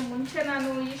 ಯಾಕಂದರೆ ಮುಂಚೆ ನಾನು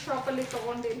ಈ ಶಾಪಲ್ಲಿ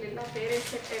ತೊಗೊಂಡಿರಲಿಲ್ಲ, ಬೇರೆ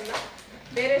ಸೆಟ್ ಎಲ್ಲ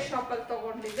ಬೇರೆ ಶಾಪಲ್ಲಿ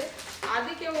ತೊಗೊಂಡಿದ್ದೆ.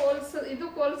 ಅದಕ್ಕೆ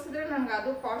ಇದಕ್ಕೆ ಹೋಲಿಸಿದ್ರೆ ನನಗೆ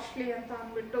ಅದು ಕಾಸ್ಟ್ಲಿ ಅಂತ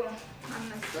ಅಂದ್ಬಿಟ್ಟು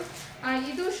ಅನ್ನಿಸ್ತು.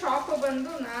 ಇದು ಶಾಪ್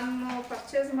ಬಂದು ನಾನು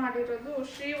ಪರ್ಚೇಸ್ ಮಾಡಿರೋದು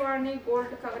ಶ್ರೀವಾಣಿ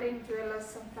ಗೋಲ್ಡ್ ಕವರಿಂಗ್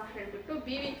ಜ್ಯುವೆಲ್ಲರ್ಸ್ ಅಂತ ಹೇಳಿಬಿಟ್ಟು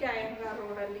BVK ಅಯ್ಯಂಗಾರ್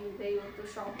ರೋಡಲ್ಲಿ ಇದೆ ಇವತ್ತು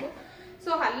ಶಾಪು.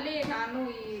 ಸೊ ಅಲ್ಲಿ ನಾನು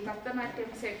ಈ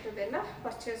ಭರತನಾಟ್ಯಂ ಸೆಟ್ಟದೆಲ್ಲ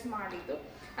ಪರ್ಚೇಸ್ ಮಾಡಿದ್ದು.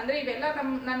 ಅಂದರೆ ಇವೆಲ್ಲ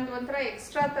ನಂದು ಒಂಥರ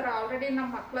ಎಕ್ಸ್ಟ್ರಾ ಥರ ಆಲ್ರೆಡಿ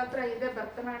ನಮ್ಮ ಮಕ್ಳ ಹತ್ರ ಇದೆ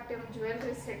ಭರತನಾಟ್ಯಂ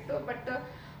ಜ್ಯುವೆಲ್ರಿ ಸೆಟ್ಟು. ಬಟ್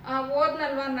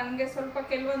ಓದ್ನಲ್ವ ನನಗೆ ಸ್ವಲ್ಪ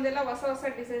ಕೆಲವೊಂದೆಲ್ಲ ಹೊಸ ಹೊಸ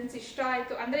ಡಿಸೈನ್ಸ್ ಇಷ್ಟ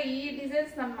ಆಯಿತು. ಅಂದರೆ ಈ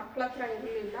ಡಿಸೈನ್ಸ್ ನನ್ನ ಮಕ್ಳ ಹತ್ರ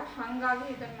ಇರಲಿಲ್ಲ, ಹಾಗಾಗಿ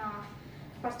ಇದನ್ನು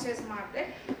ಪರ್ಚೇಸ್ ಮಾಡಿದೆ.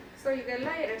 ಸೊ ಇದೆಲ್ಲ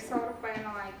 2,000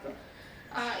 ರೂಪಾಯಿನೂ ಆಯಿತು.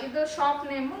 ಇದು shop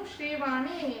name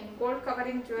Shrivani gold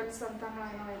covering jewels ಅಂತನೂ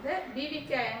ಏನೋ ಇದೆ,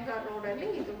 BVK ಅಯ್ಯಂಗಾರ್ ರೋಡಲ್ಲಿ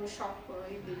ಇದು ಶಾಪ್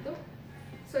ಇದ್ದಿದ್ದು.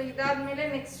 ಸೊ ಇದಾದ್ಮೇಲೆ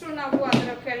ನೆಕ್ಸ್ಟ್ ನಾವು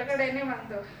ಅದರ ಕೆಳಗಡೆನೆ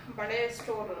ಒಂದು ಬಳೆ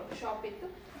ಸ್ಟೋರ್ ಶಾಪ್ ಇತ್ತು.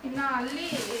 ಇನ್ನು ಅಲ್ಲಿ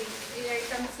ಈ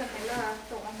ಐಟಮ್ಸನ್ನೆಲ್ಲ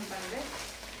ತೊಗೊಂಡು ಬಂದೆ.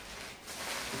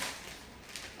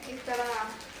 ಈ ಥರ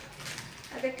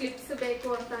ಅದೇ ಕ್ಲಿಪ್ಸ್ ಬೇಕು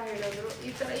ಅಂತ ಹೇಳಿದ್ರು. ಈ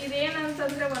ಥರ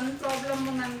ಇದೇನಂತಂದರೆ ಒಂದು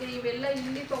ಪ್ರಾಬ್ಲಮ್ಮು ನನಗೆ, ಇವೆಲ್ಲ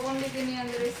ಇಲ್ಲಿ ತೊಗೊಂಡಿದ್ದೀನಿ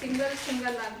ಅಂದರೆ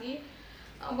ಸಿಂಗಲ್ ಆಗಿ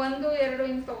 1, 2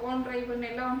 ಹಿಂಗೆ ತೊಗೊಂಡ್ರೆ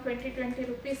ಇವನ್ನೆಲ್ಲ ಒಂದು 20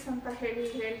 ರೂಪೀಸ್ ಅಂತ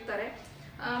ಹೇಳ್ತಾರೆ.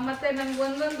 ಮತ್ತು ನನಗೆ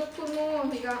ಒಂದೊಂದಕ್ಕೂ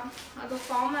ಈಗ ಅದು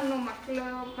ಕಾಮನ್ನು ಮಕ್ಕಳು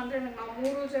ಅಂದರೆ ನಾವು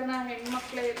 3 ಜನ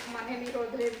ಹೆಣ್ಮಕ್ಳೇ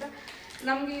ಮನೇಲಿರೋದ್ರಿಂದ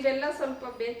ನಮ್ಗೆ ಇವೆಲ್ಲ ಸ್ವಲ್ಪ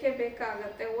ಬೇಕೇ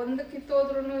ಬೇಕಾಗತ್ತೆ. ಒಂದು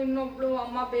ಕಿತ್ತೋದ್ರೂ ಇನ್ನೊಬ್ಳು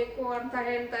ಅಮ್ಮ ಬೇಕು ಅಂತ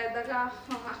ಹೇಳ್ತಾ ಇದ್ದಾಗ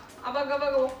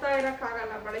ಅವಾಗವಾಗ ಹೋಗ್ತಾ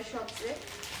ಇರೋಕ್ಕಾಗಲ್ಲ ಬಳೆ ಶಾಪ್ಗೆ.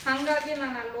 ಹಾಗಾಗಿ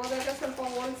ನಾನು ಅಲ್ಲಿ ಹೋದಾಗ ಸ್ವಲ್ಪ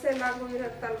ಹೋಲ್ಸೇಲ್ ಆಗು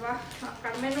ಇರುತ್ತಲ್ವ,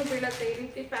 ಕಡಿಮೆನೂ ಬೀಳುತ್ತೆ ಈ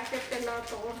ರೀತಿ ಪ್ಯಾಕೆಟ್ ಎಲ್ಲ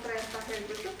ತೊಗೊಂಡ್ರೆ ಅಂತ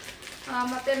ಹೇಳ್ಬಿಟ್ಟು.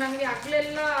 ಮತ್ತು ನನಗೆ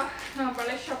ಹಗಲೆಲ್ಲ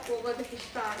ಬಳೆ ಶಾಪ್ ಹೋಗೋದಕ್ಕೆ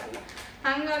ಇಷ್ಟ ಆಗಲ್ಲ.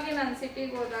 ಹಾಗಾಗಿ ನಾನು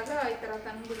ಸಿಟಿಗೆ ಹೋದಾಗ ಈ ಥರ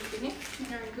ತಂದುಬಿಡ್ತೀನಿ.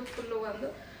 ಇದು ಫುಲ್ಲು ಒಂದು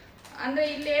ಅಂದರೆ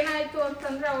ಇಲ್ಲೇನಾಯಿತು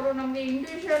ಅಂತಂದರೆ ಅವರು ನಮಗೆ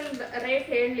ಇಂಡಿವಿಜುವಲ್ ರೇಟ್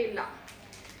ಹೇಳಲಿಲ್ಲ.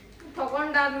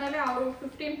 ತೊಗೊಂಡಾದ್ಮೇಲೆ ಅವರು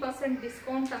 15%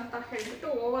 ಡಿಸ್ಕೌಂಟ್ ಅಂತ ಹೇಳಿಬಿಟ್ಟು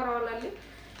ಓವರ್ ಆಲಲ್ಲಿ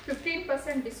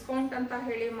 15% ಡಿಸ್ಕೌಂಟ್ ಅಂತ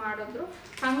ಹೇಳಿ ಮಾಡಿದ್ರು.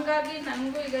 ಹಾಗಾಗಿ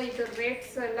ನನಗೂ ಈಗ ಇದ್ರ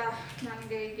ರೇಟ್ಸ್ ಎಲ್ಲ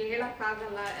ನನಗೆ ಈಗ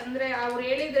ಹೇಳೋಕ್ಕಾಗಲ್ಲ. ಅಂದರೆ ಅವ್ರು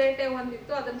ಹೇಳಿದ ರೇಟೇ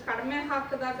ಒಂದಿತ್ತು, ಅದನ್ನು ಕಡಿಮೆ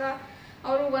ಹಾಕಿದಾಗ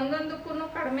ಅವರು ಒಂದೊಂದಕ್ಕೂ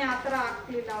ಕಡಿಮೆ ಆ ಥರ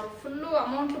ಆಗ್ತಿಲ್ಲ. ಅವರು ಫುಲ್ಲು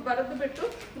ಅಮೌಂಟ್ ಬರೆದುಬಿಟ್ಟು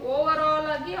ಓವರ್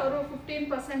ಆಲ್ ಆಗಿ ಅವರು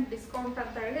 15% ಡಿಸ್ಕೌಂಟ್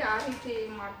ಅಂತ ಹೇಳಿ ಆ ರೀತಿ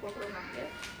ಮಾಡಿಕೊಟ್ರು ನನಗೆ.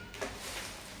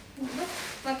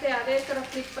 ಮತ್ತು ಅದೇ ಥರ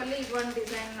ಕ್ಲಿಪ್ಪಲ್ಲಿ ಇದೊಂದು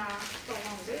ಡಿಸೈನ್ನ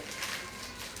ತೊಗೊಂಡ್ವಿ.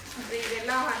 ಅಂದರೆ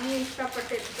ಇದೆಲ್ಲ ಹನಿ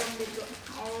ಇಷ್ಟಪಟ್ಟು ಎತ್ಕೊಂಡಿದ್ದು,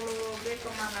 ಅವಳು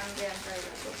ಬೇಕಮ್ಮ ನನಗೆ ಅಂತ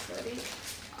ಹೇಳೋದು. ಸರಿ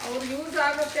ಅವ್ರು ಯೂಸ್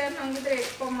ಆಗುತ್ತೆ ಅನ್ನೋಂಗಿದ್ರೆ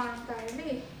ಎತ್ಕೊಮ್ಮ ಅಂತ ಹೇಳಿ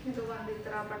ಇದು ಒಂದು ಈ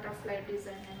ಥರ ಬಟರ್ಫ್ಲೈ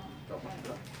ಡಿಸೈನ್ ಏನೋ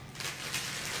ತೊಗೊಂಡು.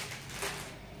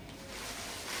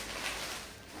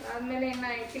 ಅದಾದಮೇಲೆ ಇನ್ನು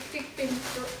ಟಿಕ್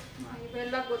ಪಿನ್ಸು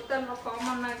ಇವೆಲ್ಲ ಗೊತ್ತಲ್ವ,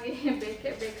 ಕಾಮನ್ ಆಗಿ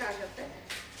ಬೇಕೇ ಬೇಕಾಗತ್ತೆ.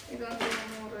 ಇದೊಂದು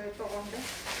 3 ತೊಗೊಂಡೆ.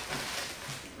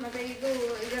 ಮತ್ತು ಇದು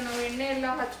ನಾವು ಎಣ್ಣೆ ಎಲ್ಲ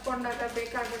ಹಚ್ಕೊಂಡಾಗ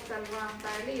ಬೇಕಾಗುತ್ತಲ್ವಾ ಅಂತ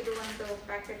ಹೇಳಿ ಇದು ಒಂದು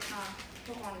ಪ್ಯಾಕೆಟ್ನ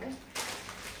ತೊಗೊಂಡೆ.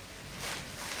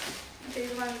 ಮತ್ತು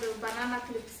ಇದು ಒಂದು ಬನಾನಾ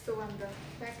ಕ್ಲಿಪ್ಸ್ದು ಒಂದು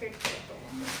ಪ್ಯಾಕೆಟ್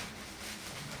ತೊಗೊಂಡೆ.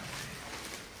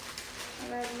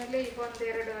 ಅದಾದಮೇಲೆ ಈಗ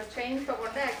ಒಂದೆರಡು ಚೈನ್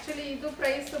ತೊಗೊಂಡೆ. ಆ್ಯಕ್ಚುಲಿ ಇದು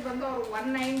ಪ್ರೈಸ್ ಬಂದು ಅವರು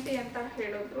 190 ಅಂತ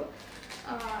ಹೇಳಿದ್ರು.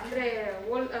 ಅಂದರೆ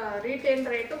ರಿಟೇಲ್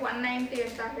ರೇಟು 190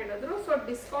 ಅಂತ ಹೇಳಿದ್ರು. ಸೊ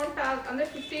ಡಿಸ್ಕೌಂಟ್ ಅಂದರೆ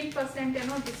 15%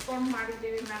 ಏನೋ ಡಿಸ್ಕೌಂಟ್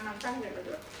ಮಾಡಿದ್ದೀವಿ ಮ್ಯಾಮ್ ಅಂತ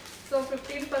ಹೇಳಿದ್ರು. ಸೊ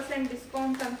 15%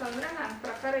 ಡಿಸ್ಕೌಂಟ್ ಅಂತಂದರೆ ನನ್ನ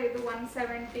ಪ್ರಕಾರ ಇದು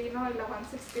 170ನೋ ಇಲ್ಲ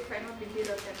 165ನೋ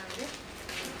ಬಿದ್ದಿರುತ್ತೆ ನನಗೆ.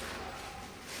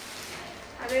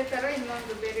 ಅದೇ ಥರ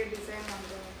ಇನ್ನೊಂದು ಬೇರೆ ಡಿಸೈನ್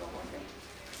ಒಂದು ತೊಗೊಂಡೆ.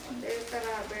 ಒಂದೇ ಥರ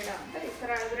ಬೇಡ ಅಂತ ಈ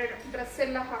ಥರ ಆದರೆ ಡ್ರೆಸ್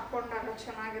ಎಲ್ಲ ಹಾಕ್ಕೊಂಡಾಗ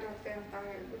ಚೆನ್ನಾಗಿರುತ್ತೆ ಅಂತ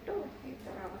ಹೇಳ್ಬಿಟ್ಟು ಈ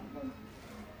ಥರ ಒಂದು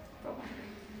ತೊಗೊಂಡೆ.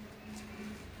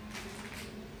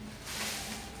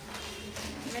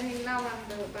 ಆಮೇಲೆ ಇನ್ನೂ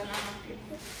ಒಂದು ಬನಾನಾ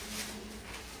ಕ್ಲಿಪ್ಪು,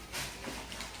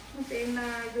 ಮತ್ತು ಇನ್ನು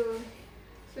ಇದು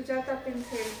ಸುಜಾತ ಪಿನ್ಸ್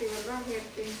ಹೇಳ್ತೀವಲ್ವ, ಹೇರ್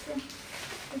ಪಿನ್ಸು,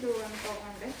 ಇದು ಒಂದು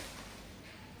ತೊಗೊಂಡೆ.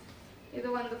 ಇದು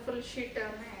ಒಂದು ಫುಲ್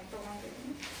ಶೀಟನ್ನೇ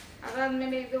ತೊಗೊಂಡಿದ್ದೀನಿ.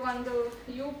 ಅದಾದಮೇಲೆ ಇದು ಒಂದು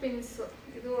ಯು ಪಿನ್ಸು,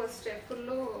 ಇದು ಅಷ್ಟೇ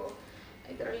ಫುಲ್ಲು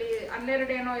ಇದರಲ್ಲಿ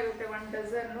 12 ಏನೋ ಇರುತ್ತೆ, 1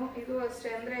 ಡಜನ್ನು. ಇದು ಅಷ್ಟೇ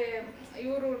ಅಂದರೆ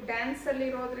ಇವರು ಡ್ಯಾನ್ಸಲ್ಲಿ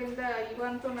ಇರೋದ್ರಿಂದ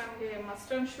ಇವಂತೂ ನನಗೆ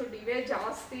ಮಸ್ಟ್ ಆ್ಯಂಡ್ ಶುಡ್ ಇವೇ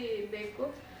ಜಾಸ್ತಿ ಬೇಕು.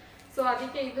 ಸೊ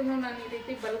ಅದಕ್ಕೆ ಇದನ್ನು ನಾನು ಈ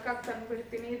ರೀತಿ ಬಲ್ಕಾಗಿ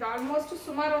ತಂದುಬಿಡ್ತೀನಿ. ಇದು ಆಲ್ಮೋಸ್ಟ್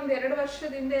ಸುಮಾರು ಒಂದು 2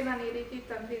 ವರ್ಷದಿಂದ ನಾನು ಈ ರೀತಿ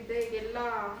ತಂದಿದ್ದೆ. ಎಲ್ಲ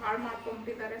ಹಾಳು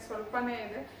ಮಾಡ್ಕೊಂಬಿಟ್ಟಿದ್ದಾರೆ, ಸ್ವಲ್ಪನೇ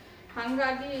ಇದೆ,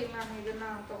 ಹಾಗಾಗಿ ನಾನು ಇದನ್ನು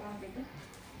ತೊಗೊಂಡಿದ್ದೆ.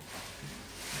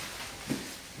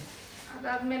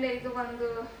 ಅದಾದಮೇಲೆ ಇದು ಒಂದು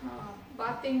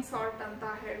ಬಾತಿಂಗ್ ಸಾಲ್ಟ್ ಅಂತ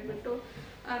ಹೇಳಿಬಿಟ್ಟು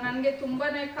ನನಗೆ ತುಂಬಾ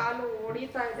ಕಾಲು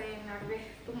ಹೊಡಿತಾ ಇದೆ ಈ ನಡುವೆ.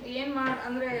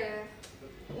 ಅಂದರೆ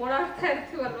ಓಡಾಡ್ತಾ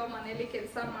ಇರ್ತೀವಲ್ವ ಮನೇಲಿ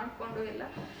ಕೆಲಸ ಮಾಡಿಕೊಂಡು ಎಲ್ಲ,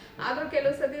 ಆದರೂ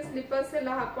ಕೆಲವು ಸತಿ ಸ್ಲಿಪ್ಪರ್ಸ್ ಎಲ್ಲ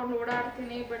ಹಾಕ್ಕೊಂಡು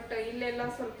ಓಡಾಡ್ತೀನಿ. ಬಟ್ ಇಲ್ಲೆಲ್ಲ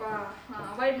ಸ್ವಲ್ಪ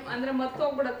ಅವಾಯ್ಡ್ ಅಂದರೆ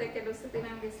ಮತ್ತೋಗ್ಬಿಡುತ್ತೆ ಕೆಲವು ಸತಿ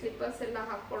ನನಗೆ ಸ್ಲಿಪ್ಪರ್ಸ್ ಎಲ್ಲ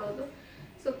ಹಾಕ್ಕೊಳ್ಳೋದು.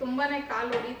 ಸೊ ತುಂಬಾ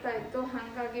ಕಾಲು ಹೊಡಿತಾ ಇತ್ತು,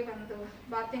 ಹಾಗಾಗಿ ಒಂದು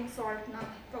ಬಾತಿಂಗ್ ಸಾಲ್ಟ್ನ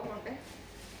ತೊಗೊಂಡೆ.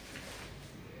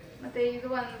 ಮತ್ತು ಇದು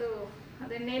ಒಂದು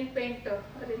ಅದೇ ನೇಲ್ ಪೇಂಟ್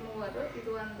ರಿಮೂವರು,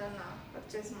 ಇದು ಒಂದನ್ನು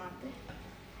ಪರ್ಚೇಸ್ ಮಾಡಿದೆ.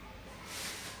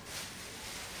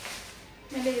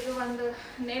 ಆಮೇಲೆ ಇದು ಒಂದು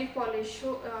ನೇಲ್ ಪಾಲಿಶು.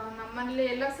 ನಮ್ಮಲ್ಲಿ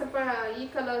ಎಲ್ಲ ಸ್ವಲ್ಪ ಈ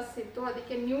ಕಲರ್ಸ್ ಇತ್ತು,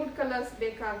 ಅದಕ್ಕೆ ನ್ಯೂಡ್ ಕಲರ್ಸ್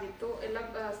ಬೇಕಾಗಿತ್ತು. ಎಲ್ಲ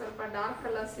ಸ್ವಲ್ಪ ಡಾರ್ಕ್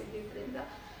ಕಲರ್ಸ್ ಇದ್ದಿದ್ದರಿಂದ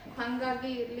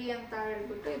ಹಾಗಾಗಿ ಇರಲಿ ಅಂತ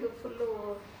ಹೇಳ್ಬಿಟ್ಟು ಇದು ಫುಲ್ಲು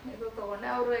ಇದು ತೊಗೊಂಡೆ.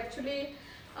 ಅವರು ಆ್ಯಕ್ಚುಲಿ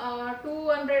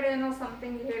 200 ಏನೋ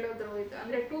ಸಮಥಿಂಗ್ ಹೇಳಿದ್ರು. ಇದು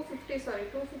ಅಂದರೆ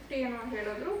 250 ಏನೋ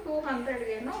ಹೇಳಿದ್ರು, 200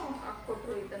 ಏನೋ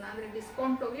ಹಾಕ್ಕೊಟ್ರು ಇದನ್ನು. ಅಂದರೆ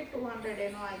ಡಿಸ್ಕೌಂಟ್ ಹೋಗಿ 200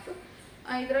 ಏನೋ ಆಯಿತು.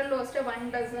 ಇದರಲ್ಲೂ ಅಷ್ಟೇ 1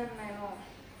 ಡಜನ್ ಏನೋ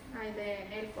ಇದೆ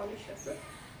ನೇಲ್ ಪಾಲಿಶಸ್ಸು.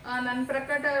 ನನ್ನ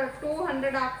ಪ್ರಕಾರ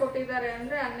 200 ಹಾಕ್ಕೊಟ್ಟಿದ್ದಾರೆ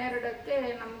ಅಂದರೆ 12ಕ್ಕೆ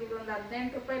ನಮಗಿದೊಂದು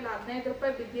 18 ರೂಪಾಯಿ ಇಲ್ಲ 15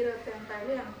 ರೂಪಾಯಿ ಬಿದ್ದಿರುತ್ತೆ ಅಂತ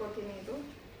ಹೇಳಿ ಅನ್ಕೋತೀನಿ. ಇದು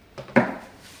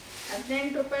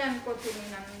 18 ರೂಪಾಯಿ ಅನ್ಕೋತೀನಿ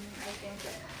ನಾನು, ಐ ಥಿಂಕ್.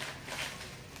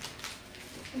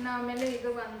 ಇನ್ನು ಆಮೇಲೆ ಇದು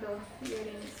ಒಂದು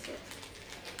ಇಯರಿಂಗ್ಸ್,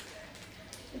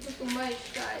 ಇದು ತುಂಬ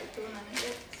ಇಷ್ಟ ಆಯಿತು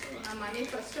ನನಗೆ. ಸೊ ನಮ್ಮ ಮನೆ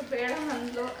ಫಸ್ಟ್ ಬೇಡ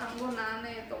ಅಂದ್ಲು, ಹಂಗೂ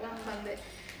ನಾನೇ ತೊಗೊಂಡು ಬಂದೆ.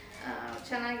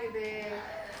 ಚೆನ್ನಾಗಿದೆ.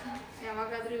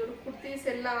 ಯಾವಾಗಾದರೂ ಇವರು ಕುರ್ತೀಸ್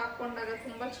ಎಲ್ಲ ಹಾಕ್ಕೊಂಡಾಗ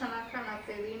ತುಂಬ ಚೆನ್ನಾಗಿ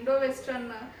ಕಾಣುತ್ತೆ. ಇದು ಇಂಡೋ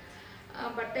ವೆಸ್ಟರ್ನ್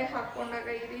ಬಟ್ಟೆ ಹಾಕ್ಕೊಂಡಾಗ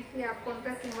ಈ ರೀತಿ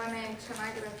ಹಾಕ್ಕೊಂಡ್ರೆ ತುಂಬಾ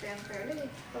ಚೆನ್ನಾಗಿರುತ್ತೆ ಅಂತ ಹೇಳಿ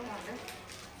ತೊಗೊಂಡೆ.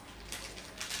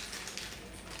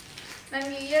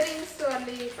 ನನಗೆ ಇಯರಿಂಗ್ಸ್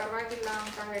ಅಲ್ಲಿ ಪರವಾಗಿಲ್ಲ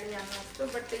ಅಂತ ಹೇಳಿ ಅನ್ನಿಸ್ತು.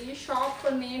 ಬಟ್ ಈ ಶಾಪ್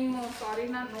ನೇಮು ಸಾರಿ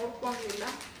ನಾನು ನೋಡ್ಕೊಂಡಿಲ್ಲ.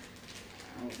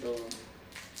 ಇದು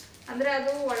ಅಂದರೆ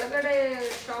ಅದು ಒಳಗಡೆ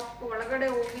ಶಾಪ್ ಒಳಗಡೆ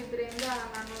ಹೋಗಿದ್ರಿಂದ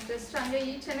ನಾನು ಜಸ್ಟ್ ಹಂಗೆ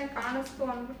ಈಚೆನೆ ಕಾಣಿಸ್ತು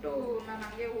ಅಂದ್ಬಿಟ್ಟು ನಾನು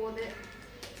ಹಂಗೆ ಹೋದೆ.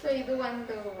 ಸೊ ಇದು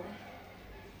ಒಂದು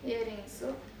ಇಯರಿಂಗ್ಸು,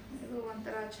 ಇದು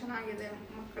ಒಂಥರ ಚೆನ್ನಾಗಿದೆ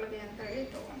ಮಕ್ಕಳಿಗೆ ಅಂತ ಹೇಳಿ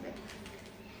ತೊಗೊಂಡೆ.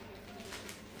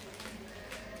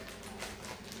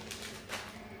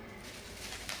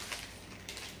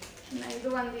 ಇದು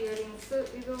ಒಂದು ಇಯರಿಂಗ್ಸ್,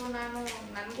 ಇದು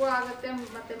ನನಗೂ ಆಗುತ್ತೆ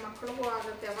ಮತ್ತು ಮಕ್ಕಳಿಗೂ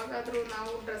ಆಗುತ್ತೆ. ಯಾವಾಗಾದರೂ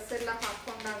ನಾವು ಡ್ರೆಸ್ ಎಲ್ಲ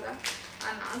ಹಾಕ್ಕೊಂಡಾಗ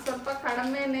ನಾನು ಸ್ವಲ್ಪ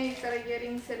ಕಡಿಮೆನೇ ಈ ಥರ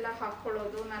ಇಯರಿಂಗ್ಸ್ ಎಲ್ಲ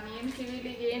ಹಾಕ್ಕೊಳ್ಳೋದು. ನಾನು ಏನು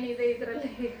ಕಿವಿಲಿಗೆ ಏನಿದೆ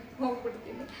ಇದರಲ್ಲಿ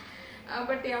ಹೋಗ್ಬಿಡ್ತೀನಿ.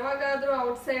 ಬಟ್ ಯಾವಾಗಾದರೂ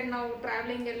ಔಟ್ಸೈಡ್ ನಾವು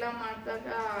ಟ್ರಾವೆಲಿಂಗ್ ಎಲ್ಲ ಮಾಡಿದಾಗ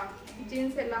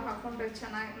ಜೀನ್ಸ್ ಎಲ್ಲ ಹಾಕ್ಕೊಂಡ್ರೆ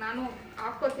ಚೆನ್ನಾಗಿ ನಾನು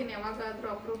ಹಾಕ್ಕೋತೀನಿ ಯಾವಾಗಾದರೂ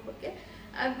ಅಪರೂಪಕ್ಕೆ.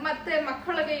 ಅದು ಮತ್ತು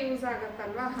ಮಕ್ಕಳಿಗೆ ಯೂಸ್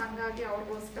ಆಗುತ್ತಲ್ವ, ಹಾಗಾಗಿ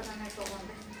ಅವ್ರಿಗೋಸ್ಕರನೇ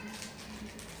ತೊಗೊಂಡೆ.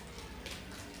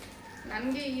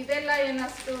 ನನಗೆ ಇದೆಲ್ಲ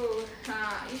ಏನಷ್ಟು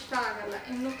ಇಷ್ಟ ಆಗಲ್ಲ.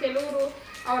 ಇನ್ನು ಕೆಲವರು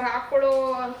ಅವ್ರು ಹಾಕ್ಕೊಳ್ಳೋ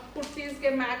ಕುರ್ತೀಸ್ಗೆ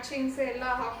ಮ್ಯಾಚಿಂಗ್ಸ್ ಎಲ್ಲ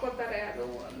ಹಾಕ್ಕೋತಾರೆ. ಅದು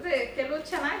ಅಂದರೆ ಕೆಲವು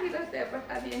ಚೆನ್ನಾಗಿರುತ್ತೆ, ಬಟ್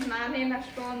ಅದೇನು ನಾನೇನು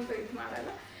ಅಷ್ಟೊಂದು ಇದು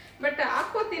ಮಾಡಲ್ಲ. ಬಟ್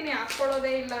ಹಾಕ್ಕೋತೀನಿ,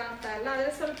 ಹಾಕ್ಕೊಳ್ಳೋದೇ ಇಲ್ಲ ಅಂತ ಅಲ್ಲ.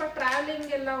 ಅದೇ ಸ್ವಲ್ಪ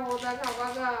ಟ್ರಾವೆಲಿಂಗ್ ಎಲ್ಲ ಹೋದಾಗ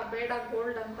ಅವಾಗ ಬೇಡ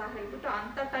ಗೋಲ್ಡ್ ಅಂತ ಹೇಳ್ಬಿಟ್ಟು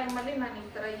ಅಂಥ ಟೈಮಲ್ಲಿ ನಾನು ಈ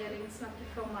ಥರ ಇಯರಿಂಗ್ಸ್ನ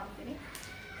ಪ್ರಿಫರ್ ಮಾಡ್ತೀನಿ.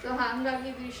 ಸೊ ಹಾಗಾಗಿ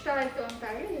ಇದು ಇಷ್ಟ ಆಯಿತು ಅಂತ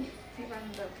ಹೇಳಿ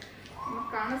ಒಂದು ನಿಮಗೆ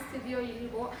ಕಾಣಿಸ್ತಿದೆಯೋ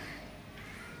ಇಲ್ವೋ,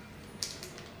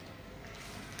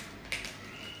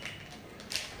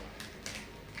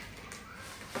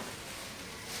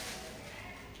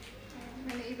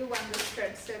 ಇದು ಒಂದು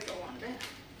ಸ್ಟಡ್ಸೇ ತೊಗೊಂಡೆ.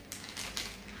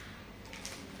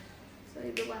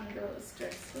 ಇದು ಒಂದು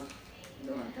ಸ್ಟಡ್ಸು,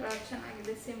 ಇದು ಒಂಥರ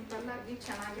ಚೆನ್ನಾಗಿದೆ, ಸಿಂಪಲ್ ಆಗಿ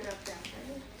ಚೆನ್ನಾಗಿರುತ್ತೆ ಅಂತ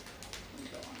ಹೇಳಿ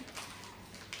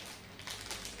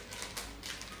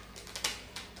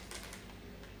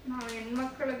ನಾವು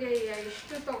ಹೆಣ್ಮಕ್ಳಿಗೆ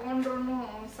ಎಷ್ಟು ತಗೊಂಡ್ರು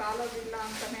ಸಾಲೋದಿಲ್ಲ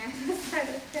ಅಂತಾನೆ ಅನಿಸ್ತಾ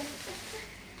ಇರುತ್ತೆ.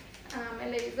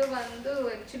 ಆಮೇಲೆ ಇದು ಒಂದು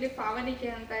ಆ್ಯಕ್ಚುಲಿ ಪಾವನಿಕೆ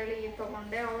ಅಂತ ಹೇಳಿ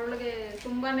ತಗೊಂಡೆ, ಅವಳಿಗೆ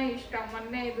ತುಂಬಾ ಇಷ್ಟ.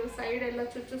 ಮೊನ್ನೆ ಇದು ಸೈಡ್ ಎಲ್ಲ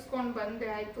ಚುಚ್ಚಿಸ್ಕೊಂಡು ಬಂದೆ,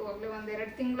 ಆಯಿತು ಆಗಲೇ 1-2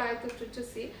 ತಿಂಗಳಾಯಿತು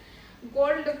ಚುಚ್ಚಿಸಿ.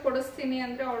 ಗೋಲ್ಡ್ ಕೊಡಿಸ್ತೀನಿ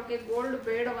ಅಂದರೆ ಅವಳಿಗೆ ಗೋಲ್ಡ್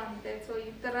ಬೇಡವಂತೆ. ಸೊ ಈ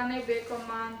ಥರನೇ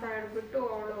ಬೇಕಮ್ಮ ಅಂತ ಹೇಳ್ಬಿಟ್ಟು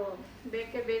ಅವಳು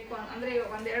ಬೇಕೇ ಬೇಕು ಅಂದರೆ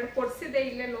 1-2 ಕೊಡಿಸಿದೆ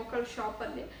ಇಲ್ಲೇ ಲೋಕಲ್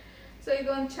ಶಾಪಲ್ಲಿ. ಸೊ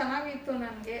ಇದೊಂದು ಚೆನ್ನಾಗಿತ್ತು,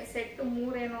 ನನಗೆ ಸೆಟ್ಟು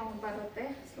 3 ಏನೋ ಬರುತ್ತೆ.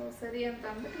 ಸೊ ಸರಿ ಅಂತ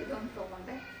ಅಂದ್ಬಿಟ್ಟು ಇದೊಂದು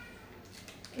ತೊಗೊಂಡೆ.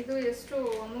 ಇದು ಎಷ್ಟು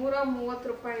 130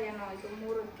 ರೂಪಾಯಿ ಏನೋ ಇದು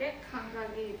 3ಕ್ಕೆ,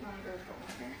 ಹಾಗಾಗಿ ಇದೊಂದು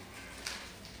ತೊಗೊಂಡೆ.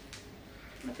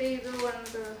 ಮತ್ತು ಇದು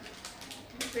ಒಂದು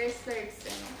ಬ್ರೇಸ್ಲೈಟ್ಸ್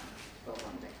ಏನೋ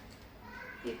ತೊಗೊಂಡೆ,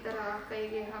 ಈ ಥರ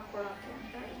ಕೈಗೆ ಹಾಕ್ಕೊಳ್ಳೋಕ್ಕೆ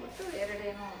ಅಂತ ಹೇಳ್ಬಿಟ್ಟು 2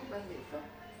 ಏನೋ ಬಂದಿತ್ತು.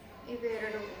 ಇದು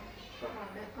 2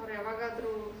 ತೊಗೊಂಡೆ. ಅವ್ರು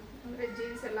ಯಾವಾಗಾದರೂ ಅಂದರೆ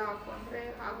ಜೀನ್ಸ್ ಎಲ್ಲ ಹಾಕ್ಕೊಂಡ್ರೆ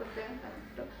ಆಗುತ್ತೆ ಅಂತ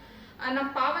ಅಂದ್ಬಿಟ್ಟು. ನಮ್ಮ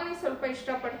ಪಾವನಿ ಸ್ವಲ್ಪ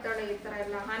ಇಷ್ಟಪಡ್ತಾಳೆ ಈ ಥರ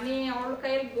ಎಲ್ಲ. ಹನಿ ಅವಳ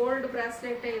ಕೈಯಲ್ಲಿ ಗೋಲ್ಡ್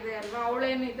ಬ್ರಾಸ್ಲೆಟೇ ಇದೆ ಅಲ್ವಾ,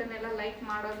 ಅವಳೇನು ಇದನ್ನೆಲ್ಲ ಲೈಕ್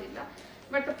ಮಾಡೋದಿಲ್ಲ.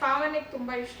 ಬಟ್ ಪಾವನಿಗೆ ತುಂಬ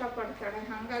ಇಷ್ಟಪಡ್ತಾಳೆ,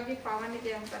 ಹಾಗಾಗಿ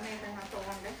ಪಾವನಿಗೆ ಅಂತಾನೆ ಇದನ್ನು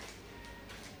ತಗೊಂಡೆ.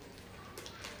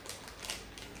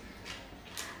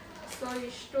 ಸೊ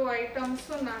ಇಷ್ಟು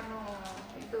ಐಟಮ್ಸು ನಾನು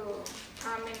ಇದು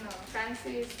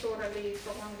ಫ್ಯಾನ್ಸಿ ಸ್ಟೋರಲ್ಲಿ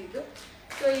ತೊಗೊಂಡಿದ್ದು.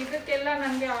 ಸೊ ಇದಕ್ಕೆಲ್ಲ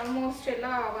ನನಗೆ ಆಲ್ಮೋಸ್ಟ್ ಎಲ್ಲ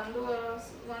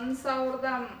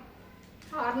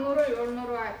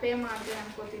 1,600-700 ಪೇ ಮಾಡಿದೆ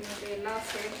ಅನ್ಕೋತೀನಿ ಎಲ್ಲ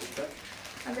ಸೇರಿಬಿಟ್ಟು.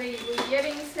 ಅಂದರೆ ಇದು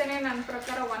ಇಯರಿಂಗ್ಸೇ ನನ್ನ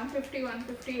ಪ್ರಕಾರ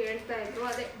 150 ಹೇಳ್ತಾ ಇದ್ರು.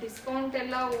 ಅದೇ ಡಿಸ್ಕೌಂಟ್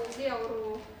ಎಲ್ಲ ಹೋಗಿ ಅವರು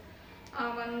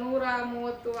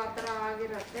 130 ಆ ಥರ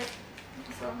ಆಗಿರುತ್ತೆ.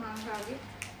 ಸೊ ಹಾಗಾಗಿ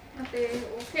ಮತ್ತು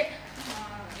ಓಕೆ,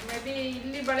 ಮೇ ಬಿ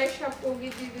ಇಲ್ಲಿ ಬಳೆ ಶಾಪ್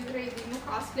ಹೋಗಿದ್ದಿದ್ರೆ ಇದು ಇನ್ನೂ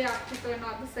ಕಾಸ್ಟ್ಲಿ ಆಗ್ತಿತ್ತು ಏನೋ,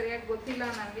 ಅದು ಸರಿಯಾಗಿ ಗೊತ್ತಿಲ್ಲ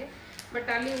ನನಗೆ. ಬಟ್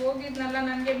ಅಲ್ಲಿ ಹೋಗಿದ್ನಲ್ಲ,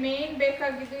 ನನಗೆ ಮೇನ್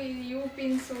ಬೇಕಾಗಿದ್ದು ಈ ಯು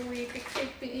ಪಿನ್ಸು, ಈ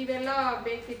ಟಿಕ್ ಇವೆಲ್ಲ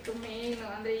ಬೇಕಿತ್ತು ಮೇನ್.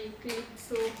 ಅಂದರೆ ಈ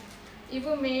ಕ್ಲಿಪ್ಸು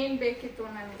ಇವು ಮೇನ್ ಬೇಕಿತ್ತು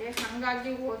ನನಗೆ,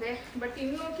 ಹಾಗಾಗಿ ಹೋದೆ. ಬಟ್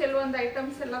ಇನ್ನೂ ಕೆಲವೊಂದು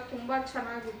ಐಟಮ್ಸ್ ಎಲ್ಲ ತುಂಬ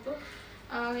ಚೆನ್ನಾಗಿತ್ತು.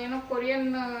 ಏನೋ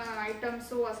ಕೊರಿಯನ್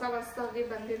ಐಟಮ್ಸು ಹೊಸದಾಗಿ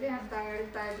ಬಂದಿದೆ ಅಂತ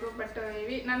ಹೇಳ್ತಾ ಇದ್ರು. ಬಟ್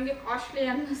ಇವಿ ನನಗೆ ಕಾಸ್ಟ್ಲಿ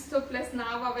ಅನ್ನಿಸ್ತು. ಪ್ಲಸ್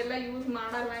ನಾವು ಅವೆಲ್ಲ ಯೂಸ್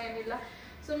ಮಾಡಲ್ಲ, ಏನಿಲ್ಲ,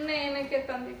 ಸುಮ್ಮನೆ ಏನಕ್ಕೆ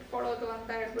ತಂದಿಟ್ಕೊಳ್ಳೋದು ಅಂತ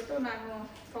ಹೇಳ್ಬಿಟ್ಟು ನಾನು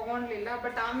ತೊಗೊಳ್ಲಿಲ್ಲ.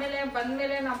 ಬಟ್ ಆಮೇಲೆ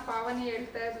ಬಂದಮೇಲೆ ನಮ್ಮ ಪಾವನಿ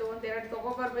ಹೇಳ್ತಾ ಇದ್ಲು 1-2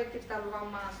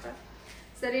 ತೊಗೊಬರ್ಬೇಕಿತ್ತಲ್ವಮ್ಮ ಅಂತ.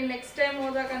 ಸರಿ ನೆಕ್ಸ್ಟ್ ಟೈಮ್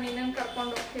ಹೋದಾಗ ನಿನ್ನನ್ನು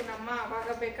ಕರ್ಕೊಂಡು ಹೋಗ್ತೀನಮ್ಮ, ಆವಾಗ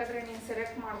ಬೇಕಾದರೆ ನೀನು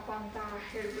ಸೆಲೆಕ್ಟ್ ಮಾಡ್ಕೊ ಅಂತ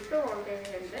ಹೇಳಿಬಿಟ್ಟು ಅವಳಿಗೆ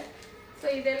ಹೇಳಿದೆ. ಸೊ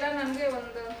ಇದೆಲ್ಲ ನನಗೆ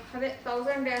ಒಂದು ಅದೇ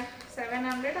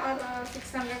 1,700 or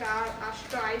 600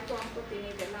 ಅಷ್ಟು ಆಯಿತು ಅನ್ಕೋತೀನಿ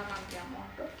ಇದೆಲ್ಲ ನನಗೆ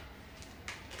ಅಮೌಂಟು.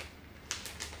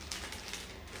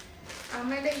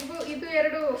 ಆಮೇಲೆ ಇದು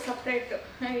 2 ಸಪ್ರೇಟ್,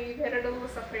 ಇವೆರಡು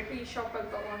ಸಪ್ರೇಟು ಈ ಶಾಪಲ್ಲಿ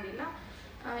ತೊಗೊಂಡಿಲ್ಲ.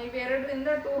 ಇವೆರಡರಿಂದ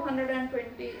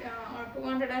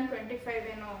 225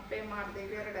 ಏನೋ ಪೇ ಮಾಡಿದೆ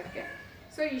ಇವೆರಡಕ್ಕೆ.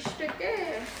 ಸೊ ಇಷ್ಟಕ್ಕೆ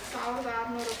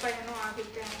 1,600 ರೂಪಾಯಿ ಏನೋ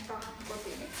ಆಗುತ್ತೆ ಅಂತ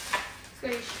ಅನ್ಕೋತೀನಿ. ಸೊ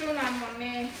ಇಷ್ಟು ನಾನು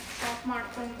ಮೊನ್ನೆ ಶಾಪ್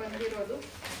ಮಾಡ್ಕೊಂಡು ಬಂದಿರೋದು.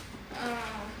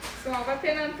 ಸೊ ಅವತ್ತೇ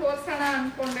ನಾನು ತೋರಿಸೋಣ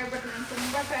ಅಂದ್ಕೊಂಡೆ, ಬಟ್ ನಾನು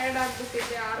ತುಂಬ ಟಯರ್ಡ್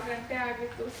ಆಗಿಬಿಟ್ಟಿದ್ದೆ. 6 ಗಂಟೆ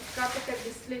ಆಗಿತ್ತು, ಸಿಕ್ಕಾಪಟ್ಟೆ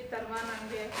ಬಿಸಿಲಿತ್ತಲ್ವ,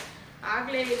 ನನಗೆ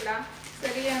ಆಗಲೇ ಇಲ್ಲ.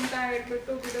 ಸರಿ ಅಂತ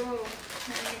ಹೇಳ್ಬಿಟ್ಟು ಬಿಡು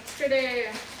ನೆಕ್ಸ್ಟ್ ಡೇ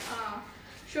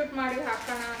ಶೂಟ್ ಮಾಡಿ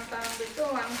ಹಾಕೋಣ ಅಂತ ಅಂದ್ಬಿಟ್ಟು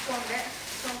ಅಂದ್ಕೊಂಡೆ.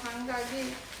 ಸೊ ಹಾಗಾಗಿ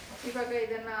ಇವಾಗ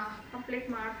ಇದನ್ನು ಕಂಪ್ಲೀಟ್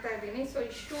ಮಾಡ್ತಾ ಇದ್ದೀನಿ. ಸೊ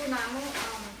ಇಷ್ಟು ನಾನು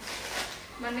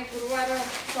ಮೊನ್ನೆ ಗುರುವಾರ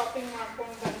ಶಾಪಿಂಗ್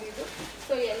ಮಾಡ್ಕೊಂಡು ಬಂದಿದ್ದು.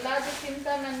 ಸೊ ಎಲ್ಲದಕ್ಕಿಂತ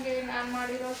ನನಗೆ ನಾನು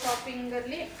ಮಾಡಿರೋ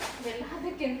ಶಾಪಿಂಗಲ್ಲಿ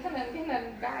ಎಲ್ಲದಕ್ಕಿಂತ ನನಗೆ ನನ್ನ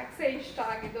ಬ್ಯಾಗ್ಸೇ ಇಷ್ಟ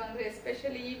ಆಗಿದ್ದು. ಅಂದರೆ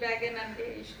ಎಸ್ಪೆಷಲಿ ಈ ಬ್ಯಾಗೇ ನನಗೆ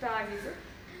ಇಷ್ಟ ಆಗಿದ್ದು.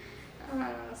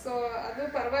 ಸೊ ಅದು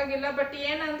ಪರವಾಗಿಲ್ಲ. ಬಟ್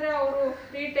ಏನಂದರೆ ಅವರು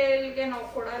ರೀಟೇಲ್ಗೆ ನಾವು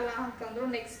ಕೊಡಲ್ಲ ಅಂತಂದರು.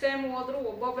 ನೆಕ್ಸ್ಟ್ ಟೈಮ್ ಹೋದ್ರು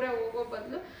ಒಬ್ಬೊಬ್ಬರೇ ಹೋಗೋ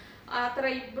ಬದಲು ಆ ಥರ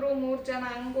 2-3 ಜನ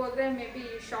ಹಂಗೆ ಹೋದರೆ ಮೇ ಬಿ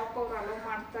ಈ ಶಾಪ್ ಅವ್ರು ಅಲೋ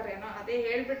ಮಾಡ್ತಾರೇನೋ. ಅದೇ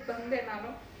ಹೇಳ್ಬಿಟ್ಟು ಬಂದೆ ನಾನು,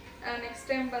 ನೆಕ್ಸ್ಟ್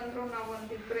ಟೈಮ್ ಬಂದರೂ ನಾವು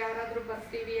 1-2 ಯಾರಾದರೂ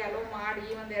ಬರ್ತೀವಿ, ಅಲೋ ಮಾಡಿ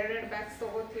 1-2 ಬ್ಯಾಗ್ಸ್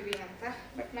ತೊಗೋತೀವಿ ಅಂತ.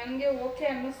 ಬಟ್ ನನಗೆ ಓಕೆ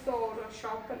ಅನ್ನಿಸ್ತು ಅವರು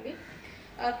ಶಾಪಲ್ಲಿ.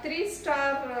 3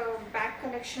 ಸ್ಟಾರ್ ಬ್ಯಾಗ್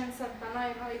ಕಲೆಕ್ಷನ್ಸ್ ಅಂತನೋ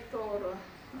ಏನೋ ಇತ್ತು ಅವರು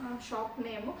ಶಾಪ್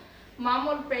ನೇಮು.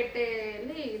 ಮಾಮೂಲು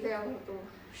ಪೇಟೆಯಲ್ಲಿ ಇದೆ ಅವ್ರದ್ದು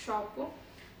ಶಾಪು.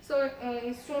 ಸೊ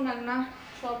ಇಷ್ಟು ನನ್ನ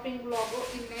ಶಾಪಿಂಗ್ ಬ್ಲಾಗು.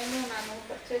 ಇನ್ನೇನು ನಾನು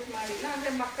ಪರ್ಚೇಸ್ ಮಾಡಿಲ್ಲ,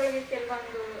 ಅಂದರೆ ಮಕ್ಕಳಿಗೆ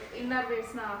ಕೆಲವೊಂದು ಇನ್ನರ್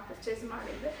ವೇರ್ಸ್ನ ಪರ್ಚೇಸ್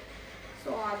ಮಾಡಿದ್ದೆ. ಸೊ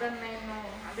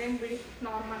ಅದೇನು ಬಿಡಿ,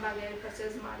 ನಾರ್ಮಲ್ ಆಗಿ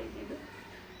ಪರ್ಚೇಸ್ ಮಾಡಿದ್ದು.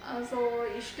 ಸೊ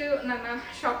ಇಷ್ಟು ನನ್ನ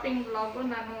ಶಾಪಿಂಗ್ ಬ್ಲಾಗು.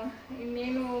 ನಾನು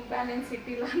ಇನ್ನೇನು ಬ್ಯಾಲೆನ್ಸ್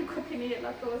ಇಟ್ಟಿಲ್ಲ ಅನ್ಕೋತೀನಿ,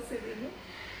 ಎಲ್ಲ ತೋರಿಸಿದ್ದೀನಿ.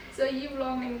 ಸೊ ಈ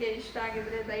ವ್ಲಾಗ್ ನಿಮಗೆ ಇಷ್ಟ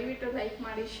ಆಗಿದ್ರೆ ದಯವಿಟ್ಟು ಲೈಕ್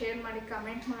ಮಾಡಿ, ಶೇರ್ ಮಾಡಿ,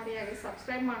 ಕಮೆಂಟ್ ಮಾಡಿ, ಹಾಗೆ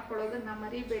ಸಬ್ಸ್ಕ್ರೈಬ್ ಮಾಡ್ಕೊಳ್ಳೋದನ್ನು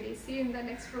ಮರಿಬೇಡಿ. C in the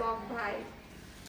next vlog. Bye.